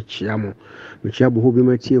 Cosmet Michiamo. Michiabo who be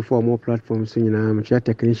my tier for more platforms in Michia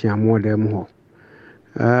technician more them ho.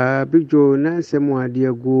 Big Joe Nancy more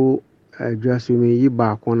dear go just me ye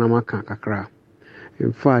back on Amaka kakra.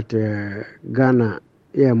 In fact, Ghana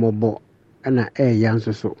mobo and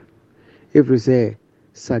yanso so. If we say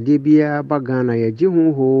Sadibia Bagana ye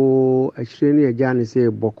jihu ho a shiny a jani say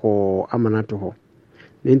boko amanato ho.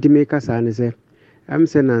 Nintimeka sani say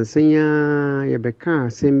say Nansenya ye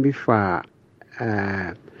beka sembi fa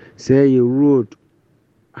say you road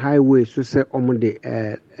highway so say omode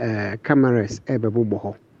cameras bebo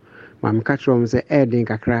ho. Mam catch from say din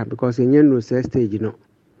kakra because enye no say stage no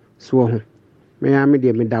so ho. Me am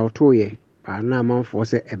de me dauto ye pa na man for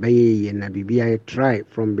say ebeye ye na bibia try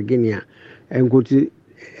from beginning and go to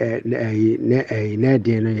na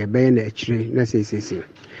de no ye be na akire na sesese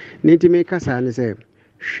nti me kasa ne say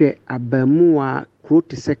hwe abamuwa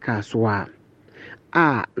kroti se kasoa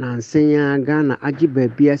a na nsenya Ghana agi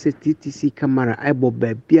babia se TTC camera ebo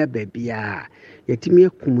babia yetimi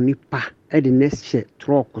akumuni pa e de next she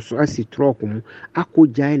truck so asi truck mu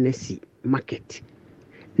akogya na si market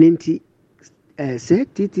nti say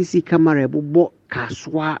TTC camera ebo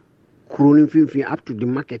kasoa kroni finfin up to the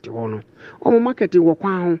market hono o market wo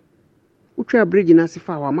kwa ho utwa bridge na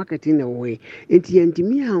sifa wa market na we enti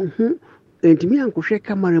ankohwe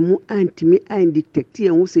camera mu antimi an detect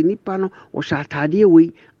ya wo se nipa no wo sha atade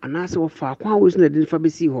we anase wo fa kwa wo na de fa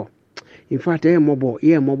besi ho in fact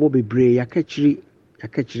mobo bebre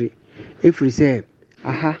yakachiri every say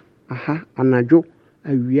aha anajo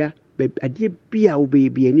awia ade bia wo be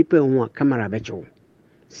nipa ho camera becho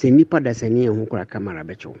se nipa da sani ho kura camera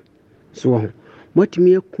becho so ho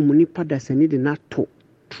motimi akum nipa da sani de na to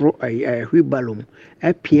hwibalom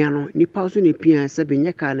piano nipa so ne pia se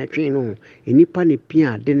benye ka na twen no nipa ne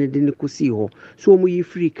pia de ne kosi ho so mo yi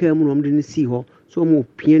free ka mu no de ne si ho so mo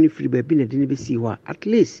pia ne free ba bi na de ne be si ho at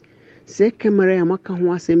least se camera ya maka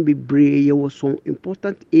ho asem bebre ye wo so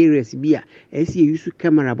important areas bia esi use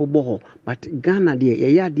camera bobo ho but Ghana de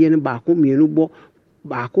ye ya de ne ba ko mienu bo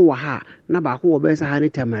ba ko wa ha na ba ko wo be sa ha ne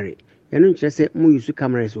tamare ye no nkyere se mo use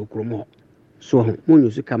cameras okromo so ho mo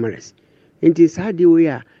use cameras enti saade we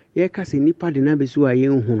a ye ka se nipa de na besu a ye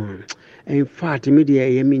hu in fact me de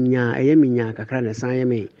ye minya kakra na san ye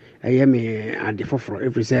me ade foforo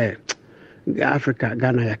every say Africa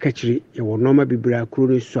Ghana ya kachiri ye wo normal bibra kro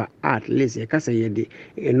ni so at least ye ka se ye de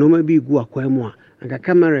normal bi gu akwa mu a anga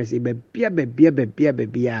cameras e bebia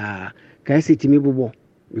ka se timi bobo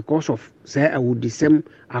because of say I would disem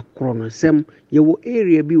akro no sem ye wo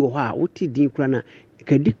area bi wo ha wo ti din kra na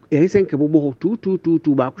kadi esen ke bobo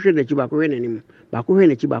 2 ba ko hwe na chi ba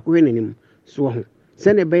ko hwe nanim so ho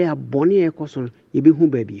se ne be ya bone e koso ye be hu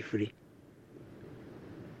ba bi firi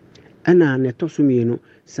ana ne to so mienu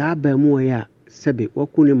sa ba mu ya sebe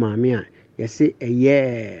wakuni maame a ye se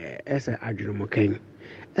eye esa adwumo kan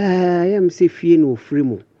yam se fie no free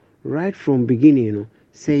mu right from beginning no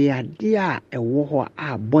se ya dia ewo ho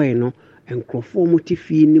a boy no enkrofo mu ti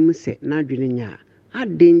fie nim se na adwene nya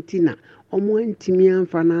adentina omo antimi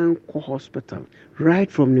amfa na nko hospital right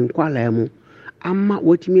from Nkwala mu amma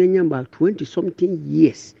watimi anya ba 20 something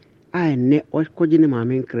years I ne okogine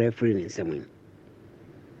maame nkra free ne nsem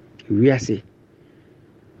wiase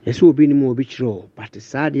yeso obi ni mo obi chiro but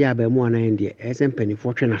sad ya ba mu anan de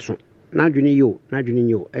SMP4 twe na so na adwene yo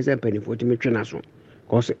SMP4 timi twe na so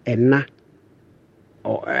cause enna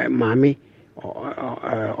maame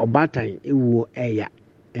obatan ewu eya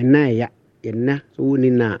enna so woni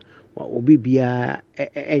na obi bia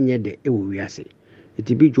enye de ewu wiase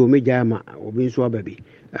etibi jo meja ma obi nso ababi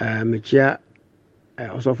mechia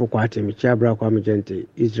osofo kwate mechia bra kwa mejente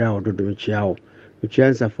Israel ododo mechia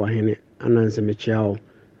nsafo hene ananse mechia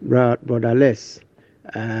brotherless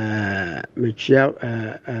mechia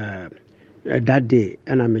that day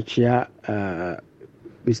ana mechia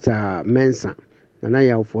Mr. Mensa na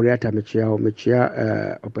ya oforiata mechia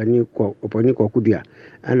opani kwa kudua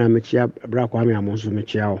ana mechia bra kwa me amonso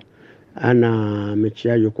mechia ana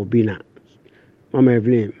mechia Yokobina Mama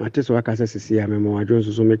Evelyn mateso wakasa sisi ya memo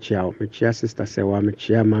wajonso so mechia sister sewa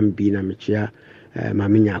mechia mambi na mechia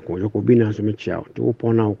mami nyako Yokobina so mechia to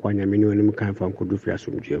upona ukwanya mini wani mkanfa mkudufi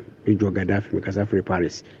asumjio Ijo Gaddafi mikasa free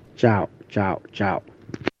Paris ciao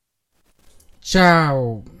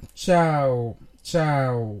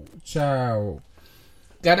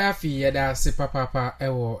Gaddafi yada si papa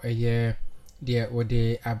ewo eye de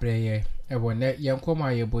ode abreye ewo ne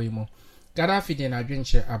yenkoma ye boyimo Gaddafi de na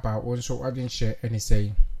dwinche aba wonso adwinche eni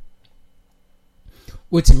sei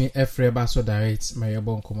Utimi efre ba so direct ma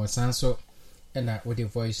yebo nkomo sanso ena ode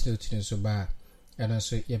voice note nso ba ɛno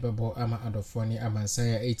so yɛbɛbɔ ama adɔfoɔ ne amansan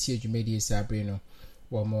a ɛtie dwumadie sabre no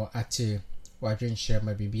wɔ mo ate wadwenhyɛ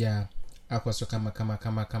ma bibia akɔ so kama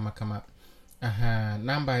aha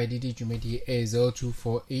number I did dwumadie is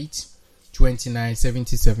 0248 29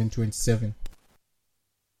 77 27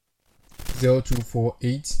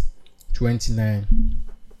 0248 29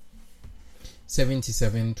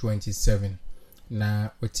 77 27 na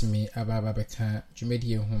otimi ababa beka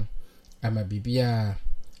dwumadie ho ama bibia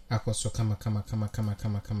akoso kama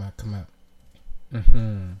 0248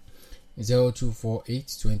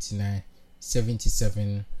 29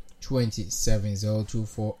 77 27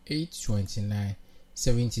 0248 29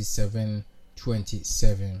 77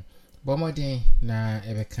 27 bomodin na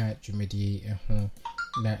ebeka dwumadie ho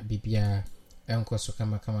na bibia enkoso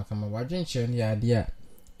kama wadwenkyerɛ no yade a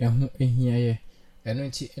ehu ehia ye eno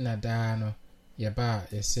nti na daa no yeba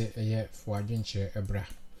yese eye fo adwenkyerɛ ebra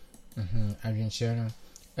adwenkyerɛ no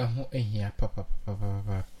ehu ehia papa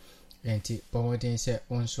enti bomodin se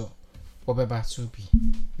onso obeba so bi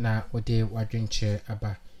na ode wadwenkyerɛ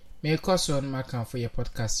aba me koso no maka for your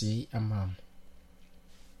podcast yi amam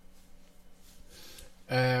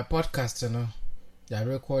podcast no ya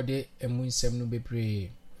record emu nsem no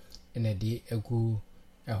bebre na de egu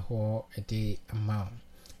eho ede amam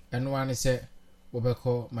eno ane se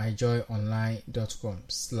wobeko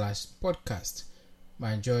myjoyonline.com/podcast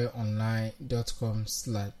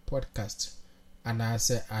myjoyonline.com/podcast ana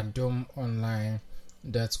se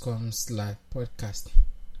adomonline.com/podcast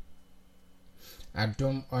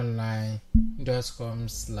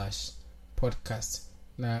adomonline.com/podcast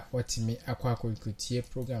na watimi akwa konkutie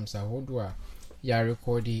programs ahodo a ya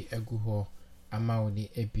recordi egu ho amaudi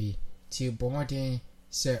ebi ti bomodin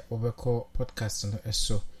se obeko podcast no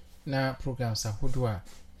eso na programs ahodo a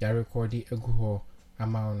ya recordi egu ho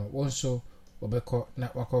amauno wonso obeko na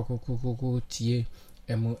wakokukuku tie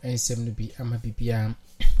emu ensem no bi ama bibia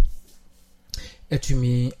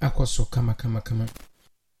etumi akoso kama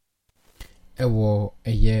ewo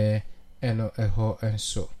eye eno eho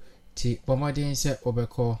enso ti bomodin se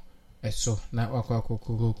obeko eso na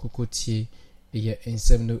wakokukuku tie eye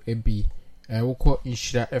ensem no ebi wokɔ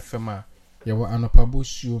Inshira FM a yewo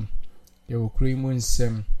anopabusuo yewo krimu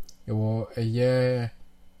nsem yewo eye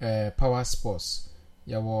power sports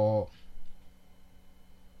yewo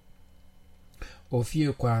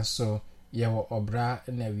ofie kwanso yewo obra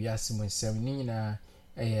na wiase mu nsem ni nyina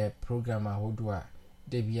eye program ahodo a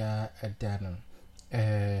debia adano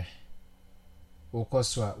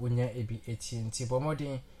wokoso a wonya ebi etienti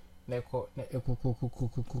bomodin neko na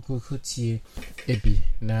ekukukukukukuku tie ebi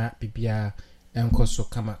na bibia enkoso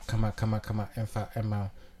kama emfa ema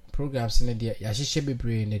programs ne dia ya hihye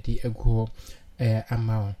bebre na di egu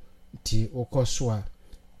ama ti wokoso a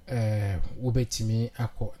wobetimi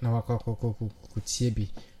akọ na wakọkọkọkọ tie bi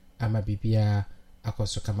ama bibia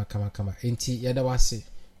akoso kama enti yada wase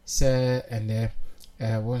se ene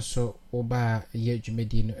wonso oba ye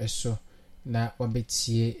dwumedi no eso na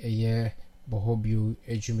wabetie eye bohobio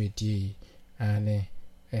edwumedi ane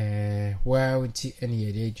wawti ene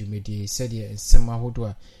ye edwumedi sede ensema hodo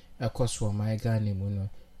a akoso ma Ghana mu no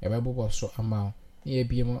ebebo so ama ye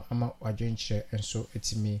biemo ama wadwenkyerɛ enso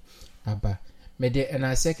etimi aba mede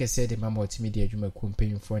ena sekese de mama otimi de adwuma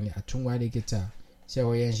kumpanyfo ne atonwa de gita se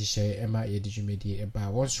wo ye nhyehyɛ ema ye de dwumedi eba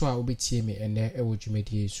wonso a obetie me ene ewo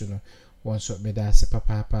dwumedi so no wonso meda se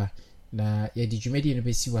papa na ye de dwumedi no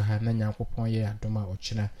besi wa ha na Nyankopɔn ye adoma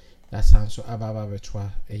ochina da sanso ababa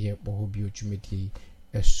betwa eye bohobio dwumedi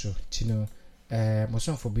eso tino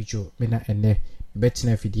mosonfo bijo me na ene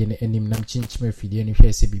betina fidie ne anim nam chinchima fidie ne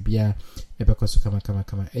hwese bibia ebekoso kama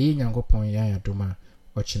eye Nyankopɔn ye adoma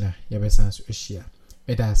ochina yabesanso ehia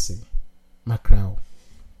medase makrao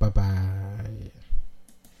bye bye.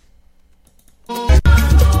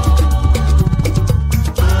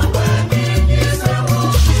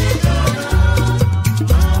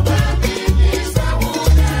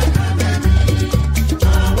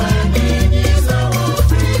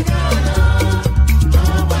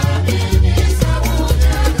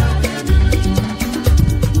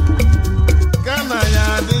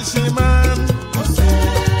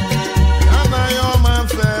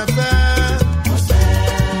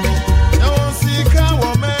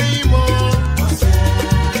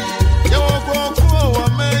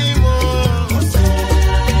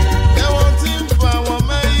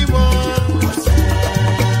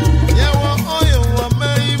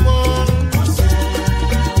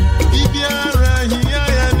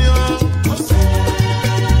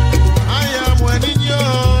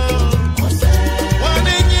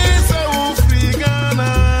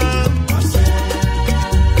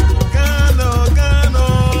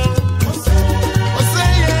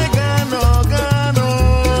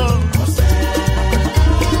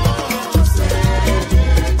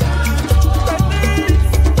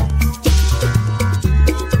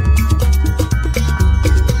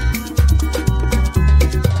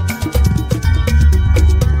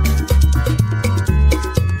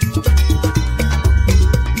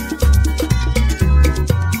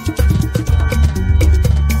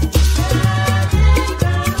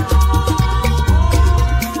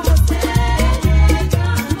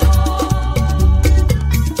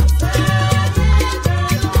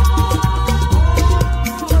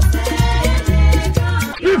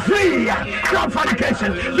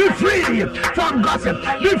 free from gossip.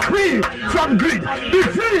 Be free from greed. Be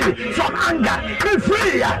free from anger. Be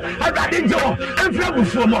free. Aradinjo, every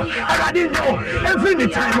bufomo. Aradinjo, every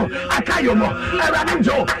time. Akayomo.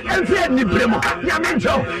 Aradinjo, every nibremo.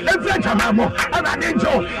 Yaminjo, every jamamo.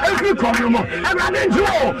 Aradinjo, every komumo. Aradinjo,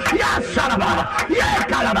 yes, Saraba, yes,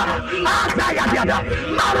 Kalaba, Asayada,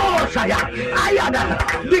 Marosaya, Ayada.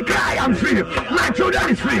 Declare I am free. My children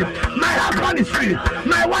is free. My husband is free.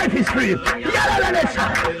 My wife is free.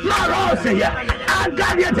 Yalalalesa, Marosaya,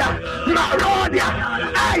 Agadiata, Marodia,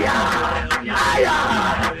 Aya,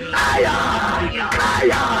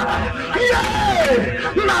 Yay,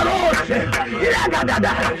 Marose,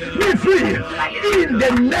 Yagadada, be free in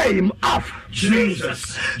the name of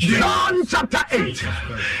Jesus. John chapter 8,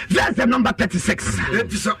 verse number 36.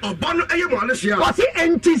 Was it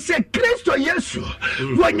anti Christo Yesu?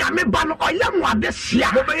 When you me ban oyam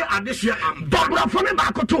wadesia, Barbara from me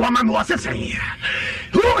back to woman was saying,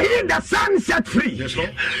 who he the Son set free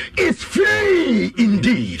is free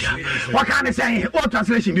indeed. What can I say? What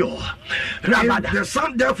translation you? If the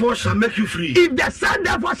Son therefore shall make you free. If the Son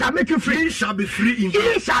therefore shall make you free, he shall be free indeed.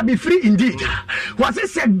 He shall be free indeed. Was it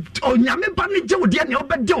said? Oh, nyame bani je odi ne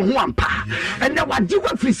obede ho ampa. And the wadi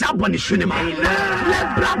wa free saboni shunima.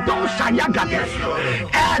 Le brado shayagade.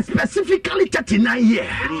 Specifically 39 years.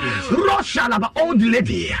 Roshalaba old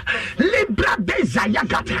lady. Libra de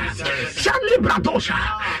zayagade. Libra dosha.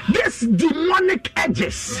 This demonic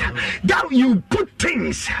edges that you put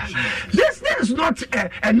things. This is not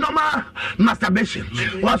a normal masturbation.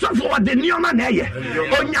 Also for the new man here.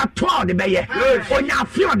 On your 12 the bay. On your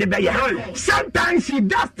fear the bay. Sometimes she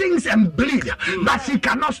does things and bleed, but she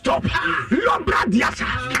cannot stop.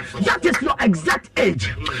 That is your exact age.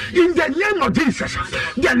 In the name of Jesus,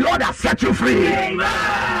 the Lord has set you free.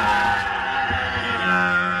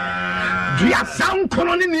 Dia sound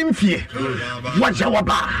koloni nimfie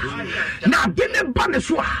wajawaba na dene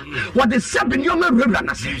baneswa what the seven yoma rewra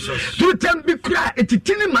na se to tem bi kra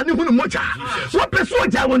etitini mane hunu moja wo peso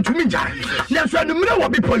ja won tumi ja na so anumre wo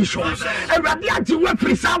bi poisho ewrade ati we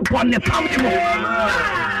free sound pon ne pam ni mo.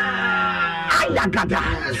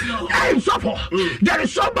 Hey, suffer. There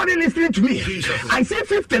is somebody listening to me. I say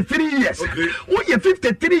 53 years. When you're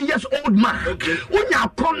 53 years old man, when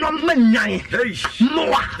you're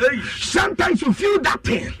sometimes you feel that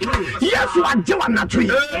thing. Yes, you are doing that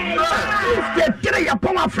tree. 53 years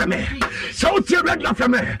from me. So you're regular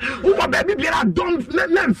from me. Who baby don't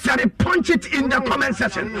men very punch it in the comment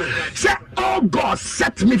section. Say, oh God,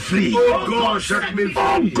 set me free. Oh God, set me free.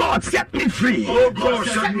 Oh God, set me free. Oh God,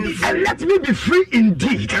 set me free. And let me be free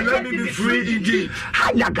indeed. And let me be free indeed.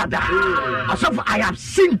 I have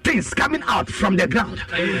seen things coming out from the ground.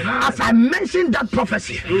 As I mentioned that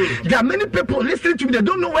prophecy, there are many people listening to me. They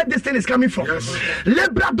don't know where this thing is coming from. I see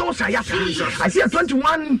a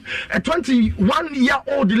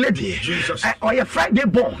 21-year-old lady, or a Friday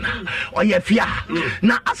born, or a fear.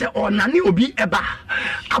 Now I say, or Nani Obi Eba,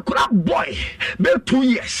 a crab boy, built 2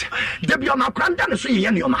 years. They be on my granddad, so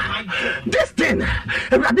you know, this thing,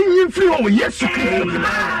 I'm free over yes.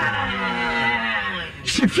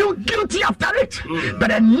 She feel guilty after it,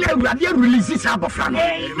 but I never releases her from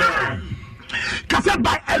it. Because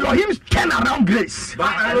by Elohim's turnaround grace,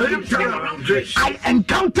 I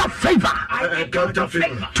encounter favor,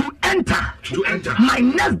 to enter my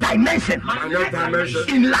next dimension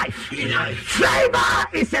in life. Favor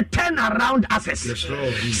is a turnaround access.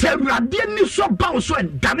 So Radiani so bound so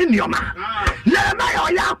Daninioma.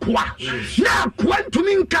 Lemaya Kwa. Now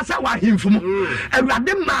Quantum Casawa him from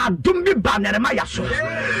Radima Dumbi Baneremaya so.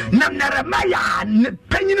 Naneremaya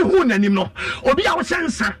Penny Hoon anymore. Obi our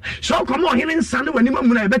sensor. So come on. Sunday when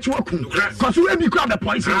you bet you because we be crowd the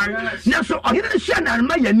poison. Now, so I didn't share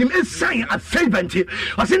my name is saying a favor.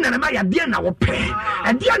 I said, my dear now pay.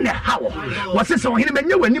 And dear how was it so him and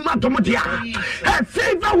you when you want to a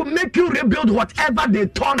favor will make you rebuild whatever they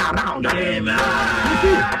turn around.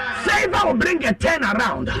 Favor will bring a turn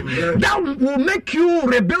around. That will make you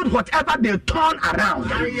rebuild whatever they turn around.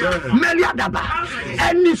 Meliadaba.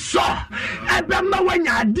 And you saw Ebema when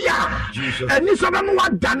you are dear. And you saw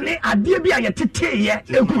what done a dear be a tete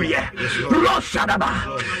eguye. Roshadaba.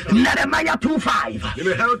 Nehemiah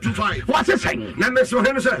 2:5. What's it saying? Namese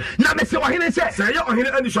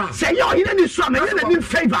say your in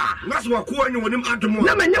favor. That's what you want him at the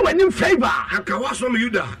moment. In favor. And Kawaswam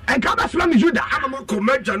Yuda. And Kawaswam Yuda. I'm a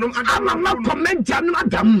comment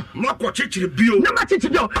Adam.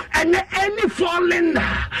 And any fallen,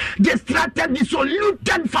 distracted,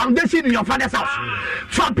 dissoluted foundation in your father's house.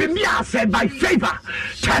 From Pimia said by favor,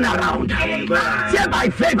 turn around. Say by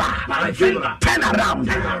favor, turn around.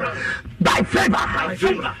 by favor,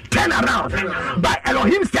 turn around. By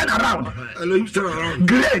Elohim's turn around.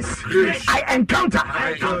 Grace, I encounter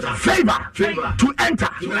favor to enter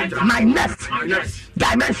my next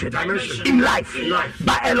dimension in life.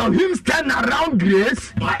 By Elohim's turn around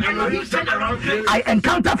grace, I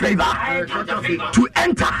encounter favor to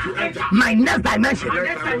enter my next dimension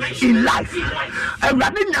in life.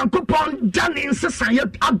 Rabbi Nyankopon Janin Sesaya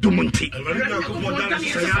Adumunti.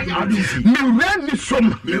 Mirani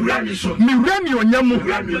som, Mirani Onyamu,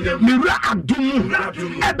 Mira Adumu,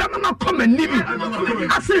 Ebama Comenim,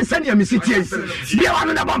 Asin Senya Missity,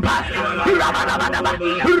 Biawana Bampa, Rabadaba,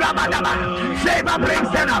 favor brings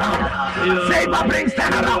turn around, favor brings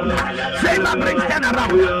turn around, favor brings turn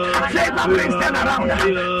around, favor brings turn around,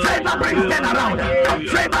 favor brings turn around,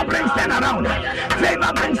 favor brings turn around,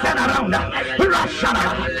 favor brings turn around, Rashana,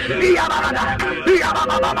 Yabada,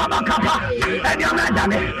 Yababa Kappa, and your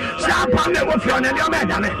madame, Sapam de Wofion and your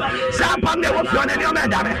madame, Sapam de Wofion and your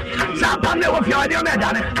madame, Sapam de Wofion and your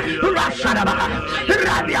madame, Rashana,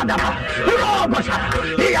 Radiadaba, Robosha,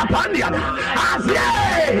 Yapandiana, Asie,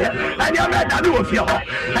 and your madame of your,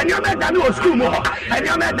 and your madame of school, and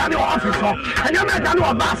your madame of officer, and your madame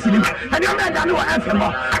of Basim, and your madame of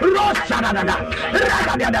Ephemo, Roshana,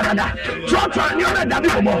 Radadada, Georgia and your madame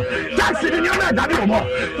of more, Taxi in your madame of more,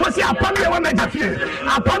 was the Apamia one made a few,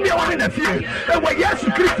 Apamia one in a few, and were yes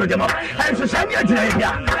to Christo demo, and to send you today,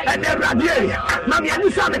 and then Radia, Mammy and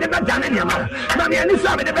you saw me the bed down in your mouth, Mammy and you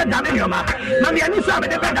saw me the bed down in your mouth, Mammy and you saw me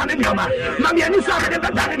the bed down in your mouth, Mammy and you saw me the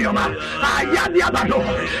bed down in your mouth, Ayadiabado,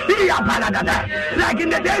 Iapalada, like in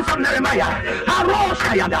the days of Nehemiah,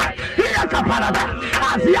 Aroshayada, Iakaparada,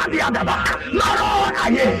 Aziadiadaba, Maro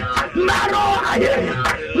Aye, Maro Aye,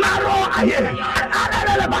 Maro Aye,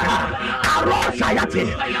 Alalabaha, Aroshayati,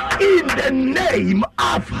 in the name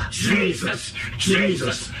of Jesus.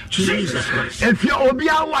 If you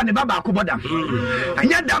obia one Baba Kuboda, and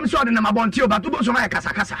yet damn sure the Namabontio, but to so my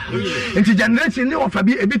Casacasa, into generation new of a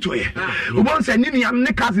bit way, who won't say Ninian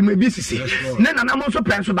Nikas may be sissy, then I'm also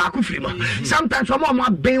plans for Bakufrima. Sometimes one more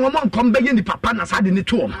being one come begging the papa side in the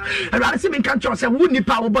tomb. And I see me can't say, wouldn't the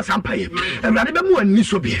power boss and pay, and I remember when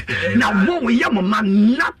Nisobi. Now, one we young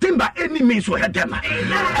man, nothing by any means will help them.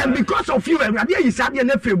 And because of you, and Radia is at the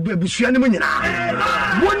nephew, one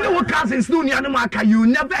no cousins, no Yanamaka, you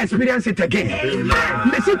never experience it again.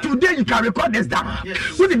 Listen, today you can record this down.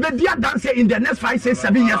 Would it be dear dancer in the next 5, 6,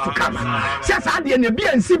 7 years to come? Says I didn't be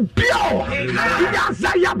and see Bio.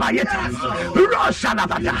 Yazaya Bayeta,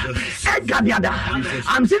 Roshanavada, Egadiada.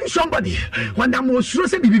 I'm seeing somebody when I'm most sure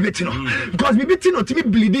say Bibitino because Bibitino to me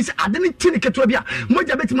believe this. I didn't think it to be a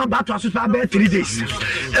Mojabetima battle about 3 days.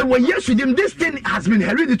 And when yes with him, this thing has been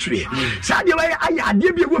hereditary. So I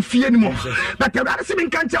didn't be with fear anymore. But the other thing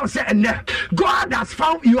can't tell say and God has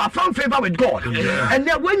found you have found favor with God. And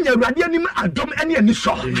then when you're ready, Adam any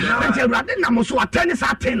initial, and you're ready, Namosu tennis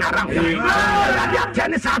are 10 around.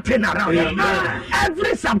 Tennis are 10 around.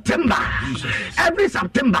 Every September,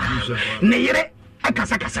 Nere.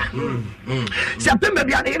 September,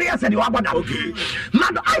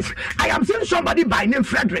 I am seeing somebody by name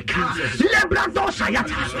Frederick. Lebrador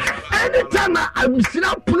Sayata. Anytime I'm seeing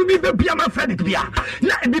Pumi Biama Frederick Bia,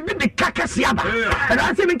 Bibi the Kakasiaba. And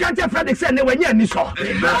I see me can't tell Frederick say, no, when you're Niso,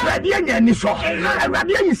 Radia Niso, and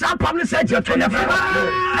Radia is our public sector to the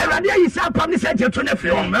and Radia is our public sector to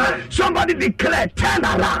the somebody declare, turn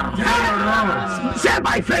around. Say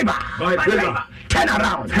by favor. Turn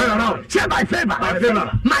around. Say by favor.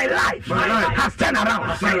 My life has turned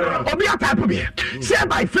around. Say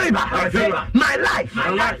by favor. My life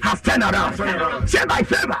has turned around. Say by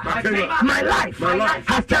favor. My life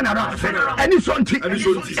has turned around. Any sonti,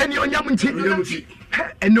 any onyamunti,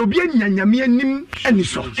 and Obian Yamianim, any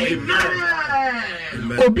so.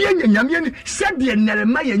 Obian Yamian said the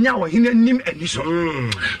Neremaya now in a name and so.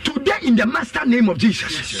 Today, in the master name of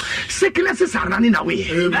Jesus, sicknesses are running away.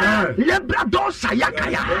 Lebrador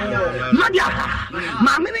Sayakaya, Madia,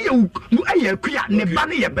 Mammy, you queer,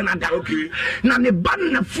 Nebani Benada,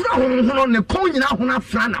 Nanebana Fron on the coin now on a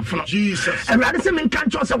flana from Jesus. And Radisson in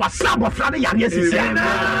Cantos was Sab of Flani Arias.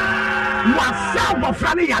 Was Sab of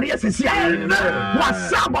Flani Arias. Was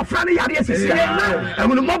Sab of Flani Arias. And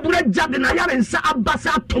when the Mobile Jadinaya and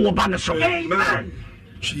Sabasa to Banaso. Amen.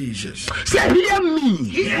 Jesus. Say, hear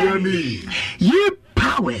me. Ye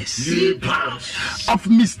powers of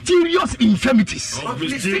mysterious infirmities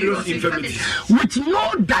with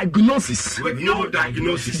no diagnosis,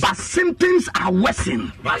 but symptoms are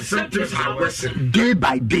worsening day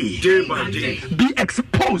by day. Be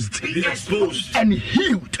exposed and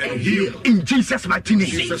healed in Jesus' mighty name.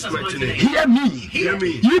 Hear me.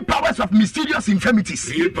 Ye powers of mysterious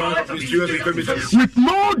infirmities with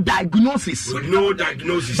no diagnosis,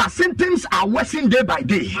 but symptoms are worsening day by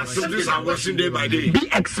day. Be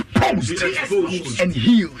exposed and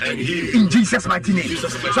healed in Jesus' mighty name.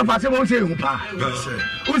 So far, someone say humpa.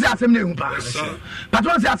 Who's asking me humpa?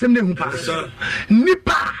 Patron say asking me humpa.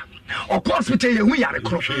 Nipa. Of course, we tell you we are a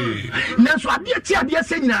crop. Now, so I dear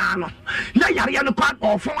saying now, now Yariano quite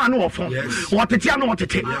or phone and or phone. What the Tiano what to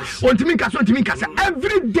take. Want to make us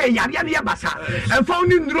every day Yariana Bassa and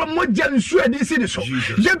found in Romojan Swedish in the show.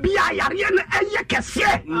 The Bia Yariana and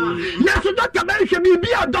Yakase. Now, so Dr. Belcher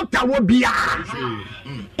be a doctor will be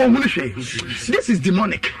this is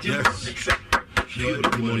demonic. Yes.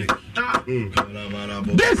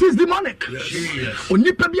 This is demonic.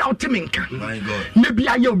 Onipa bi auteminka. Maybe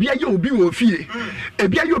I will be a you be fie.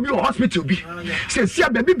 Ebia you be hospital be. Say see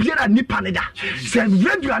baby biara nipa ne da. Say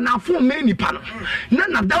radio na phone me nipa no.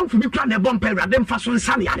 Na down for be kra na bomb pera dem fa so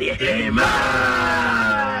nsa ne yare. Amen.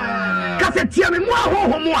 Kase tie me mo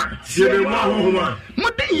ahohomo a. Tie me mo ahohomo.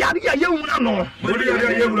 Modi yare ya yewuna no. Modi yare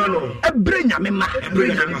ya yewuna no. Ebre nyame ma.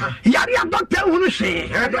 Yare ya doctor hunu hwe.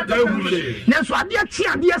 Doctor hunu hwe. Nenso ade tie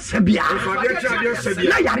ade asabia.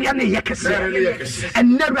 Na yare na yekese.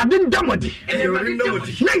 And never didn't damodi.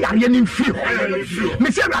 Na yare ni mfio.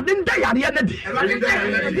 Me say rade nda yare na di.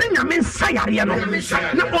 Na nyame sa yare no.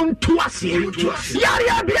 Na onto ase.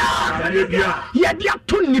 Yare bia. Ye dia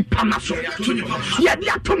to nipa na so. Ye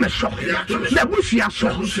dia to me so. Na busia so.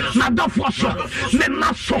 Na dofo so. Me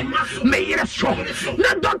ma so. Me yere so.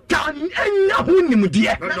 Na doctor enya hu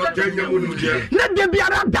nimdie. Na de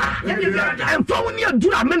biara da. En fa woni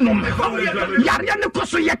adura me nom. Yare ne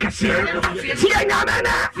koso ye kese. Tie nyame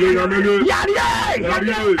na. Yare.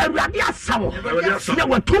 Awurade asawo. Na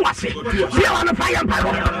watu ase. Tie wana fa yampa.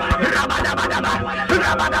 Rabada bada.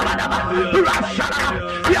 Rashara.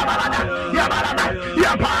 Yabada.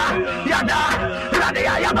 Yaba. Yada.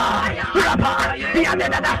 Radia yaba. Rapa. Yada.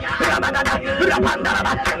 Rabada. Rapanda.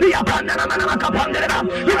 Yapanda na kapanda.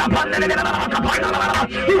 Rapanda na kapanda.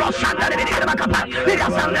 Roshanda na kapanda.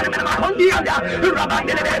 Yasanda na kapanda.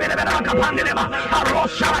 Rabanda na kapanda.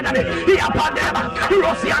 Roshanda na yapanda.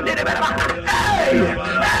 Rosianda na.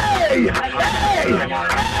 Hey!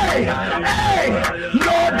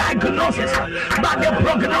 No diagnosis, but the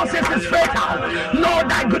prognosis is fatal. No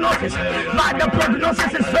diagnosis, but the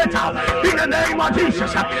prognosis is fatal. In the name of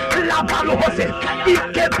Jesus, La Palohose,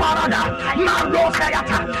 Ike Parada,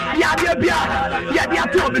 Marosayata, Yadia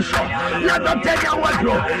Tobisho, Nadoteria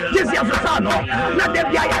Wadro, this is Sano,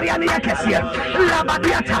 Nadebia Yariani Casia,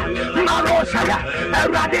 Labadiata, Marosaya,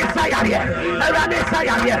 Eradesaya,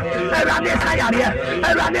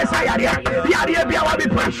 Yaria Bia be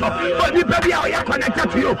pressure, but the baby are connected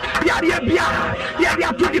to you. Yaria Bia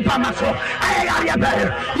to the Pamaso, Yaria Bear,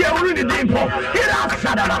 you already dimple,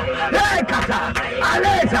 Sadaba, Kata,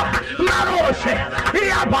 Aleza, Maroshe,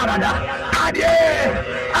 Yabarada,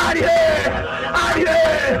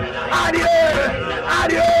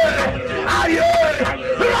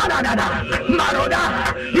 Maroda,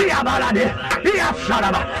 Yabalade,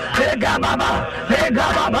 Yasharaba, Egababa,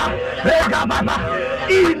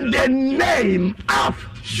 in the name of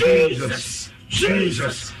Jesus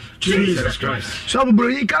Christ. So,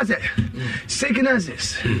 Brika said,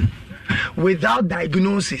 sicknesses without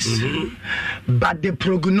diagnosis, but the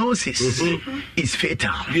prognosis is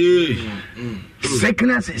fatal.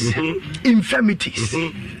 Sicknesses, infirmities,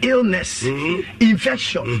 illness,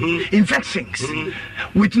 infections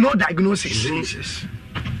with no diagnosis.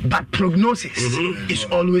 But prognosis is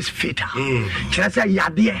always fatal. Chasa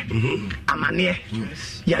yadie, amane,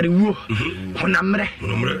 yariwo, honamre,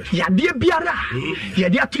 yadie biara,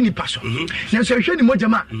 yadie atuni paso. Nanso ehwe ni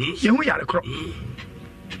mojama, yehu yare kro.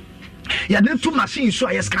 Yadin two machines so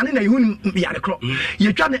I scanning na yun yare kro.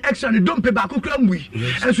 Ye twa na extra ne dompe ba kokra mbui.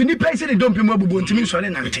 Enso ni pay say ne dompe mo abubo ntimi so ne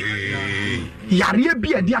nante. Yare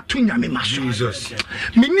bia dia to nyame maso. Jesus.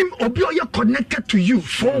 Minim obi o connected to you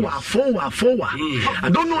forward. I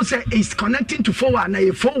don't know say it's connecting to forward na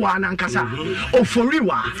e forward na nkasa. O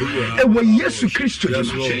foriwa. E wo Yesu Kristo di.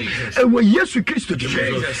 E wo Yesu Kristo di.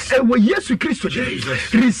 E wo Yesu Kristo di.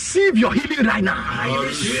 Receive your healing right now.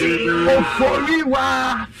 O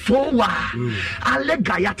foriwa forward.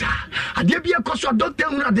 Alegayata. Adebia koso doctor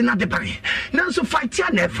una de na de bari. Nanso fight ya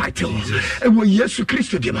na fight. E wo Yesu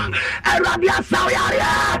Kristo di ma. Erabia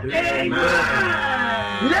Amen.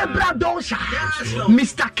 Lebradosha,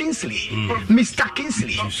 Mr. Kingsley,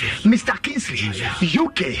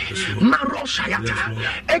 UK, Maroshayata,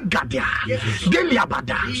 Egadia,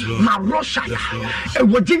 Deliabada, Maroshaya,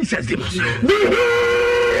 and what Jesus did. Be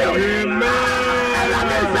healed. Amen.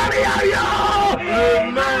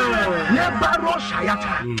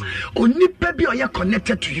 Only baby are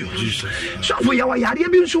connected to you. So for your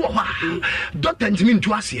yari bin so doctor ntimi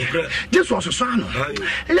nto ase. This was so ano.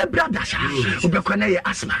 Lebra dasha obekona ye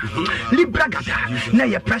asthma. Libra gada na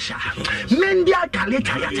ye pressure. Mendia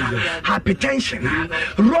kaleta yata. Hypertension.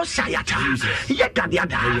 Rosa yata.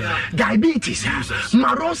 Yegadiada. Diabetes.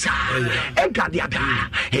 Marosa. Egadiada.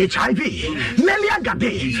 HIV. Melia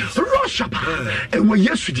gade. Roshapa. And we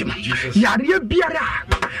yesudim. Yari biara.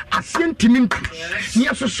 I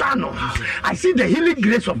see the healing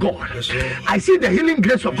grace of God. I see the healing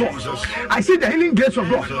grace of God. I see the healing grace of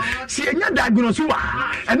God. See any diagnosis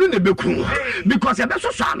and no nebeku because a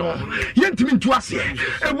beso sano yentimi to us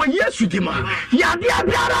and when yes with him yadia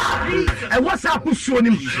biara and what's up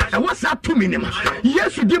him and what's up to me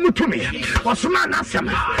yes with him to me was man asem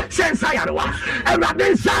sense ayarwa and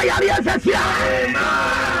radin sayari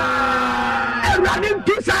running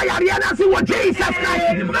to Sayariana, see what Jesus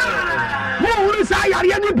Christ. Who is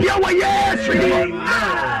Sayariani Biawa? Yes,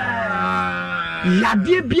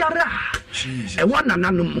 Yadi Biara. E wana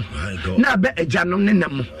nanumu na be ejanom ne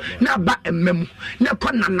namu na ba emem na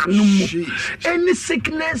kona nanumu. Any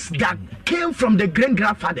sickness that came from the great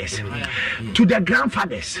grandfathers to the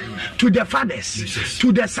grandfathers to the fathers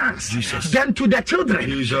to the sons then to the children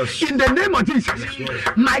in the name of Jesus,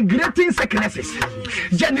 migrating sicknesses,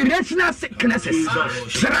 generational sicknesses,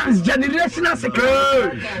 transgenerational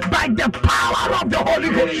sicknesses by the power of the Holy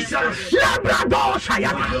Ghost.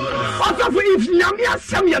 Also if Namia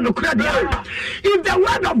Samia Nukradia, if the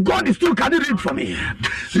word of God is true, can you read for me?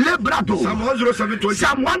 Lebrado.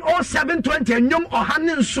 Psalm 107:20. And Yom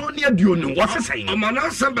Ohanin Sonia Dionu. What's it saying?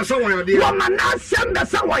 Amanasem besa wayade. Wamanasem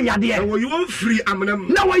besa wayade. And you won't free aminem.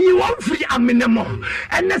 Now you won't free aminemo.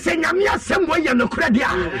 And the same Yamia Sem way no credit.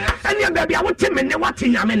 And your baby, I would tell me what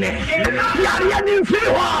in Yamine. Yarian in free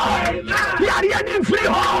hall. Yarian in free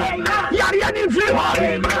hall. Yarian in free hall.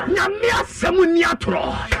 Yamia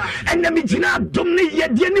Semuniatro. And the Mijina Dumni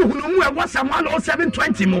Yediani Hunumu was a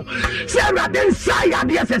 107:20 mo. Sarah then Saya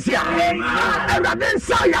the SSR. Sarah then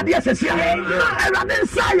Saya the SSR. Sarah then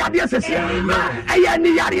Saya the SSR.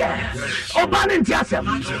 Ayani Yaria. Obanin Tiasem.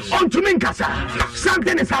 On to Minkasa.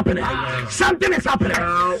 Something is happening. Something is happening.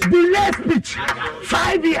 Delayed speech.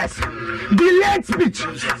 5 years. Delayed speech.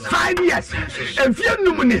 5 years. And few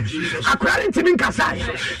numuni. According to Minkasa.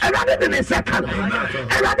 And rather than a second.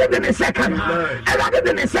 And rather than a second. And rather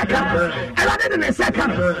than a second. And rather than a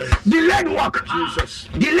second. Delayed work.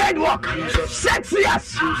 Delayed work. 6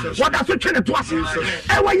 years. What does it turn to us?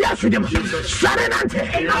 And we yes with them.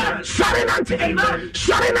 Sarinante. Sarinante.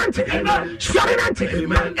 Sarinante. Sarinante.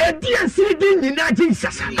 And DNC didn't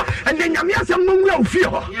Jesus. And then Yamias and Mungo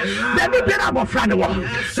feel. Then we better have a friend.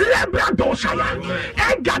 Lebra Shaya.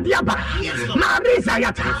 And Gadiaba. Marisa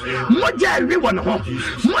Yata. Moja everyone home.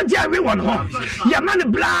 Moja everyone home.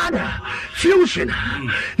 Yaman blood fusion.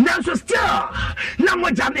 Now so still.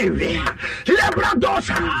 Namojane.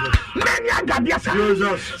 Lebradosha, Mania Gadiasa,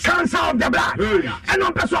 cancer of the blood, and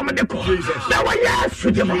on person of the core. There were yes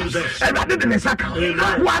with him, and rather than a second,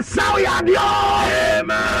 was so yadio.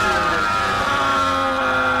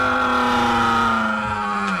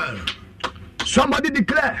 Somebody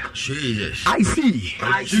declare, Jesus. I see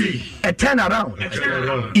a turnaround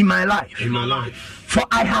in my life. For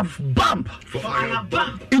I have bumped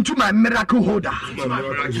into my miracle holder.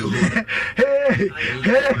 Hey,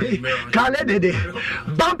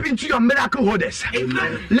 bump into your miracle holders.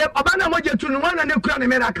 Let Obana Moja to one and the crown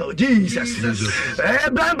miracle. Jesus.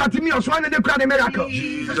 Abraham Batimios one and the crown miracle.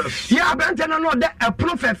 Yeah, Branton know that a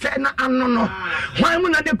prophet Fena and no. Why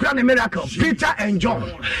would the crown miracle? Peter and John.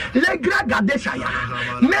 Legra Gadeshaya.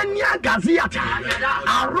 Menya Gaziata.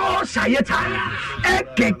 Aro Sayeta.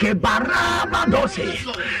 Ekeke Barabadosi.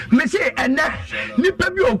 Me say and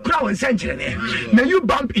nipa bi okra won century may you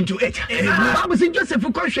bump into it. Bible say Joseph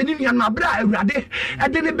ko hwani ni na bra awurade e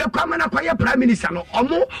de ne be kwa mana kwa prime minister no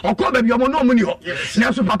omo okọ ba bi omo no omo ni ho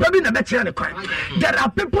na so papa bi na be kire ne kwan. There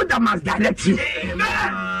are people that must direct you.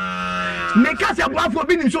 Make us a wife for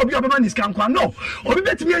being so be a man is can no. Obi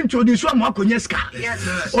betimi introduce am akonya ska.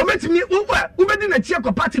 Obetimi ubedi na tie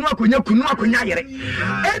ko party no akonya kunu akonya yere.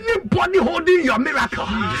 Anybody holding your miracle,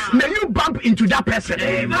 may you bump into that person.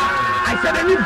 I said any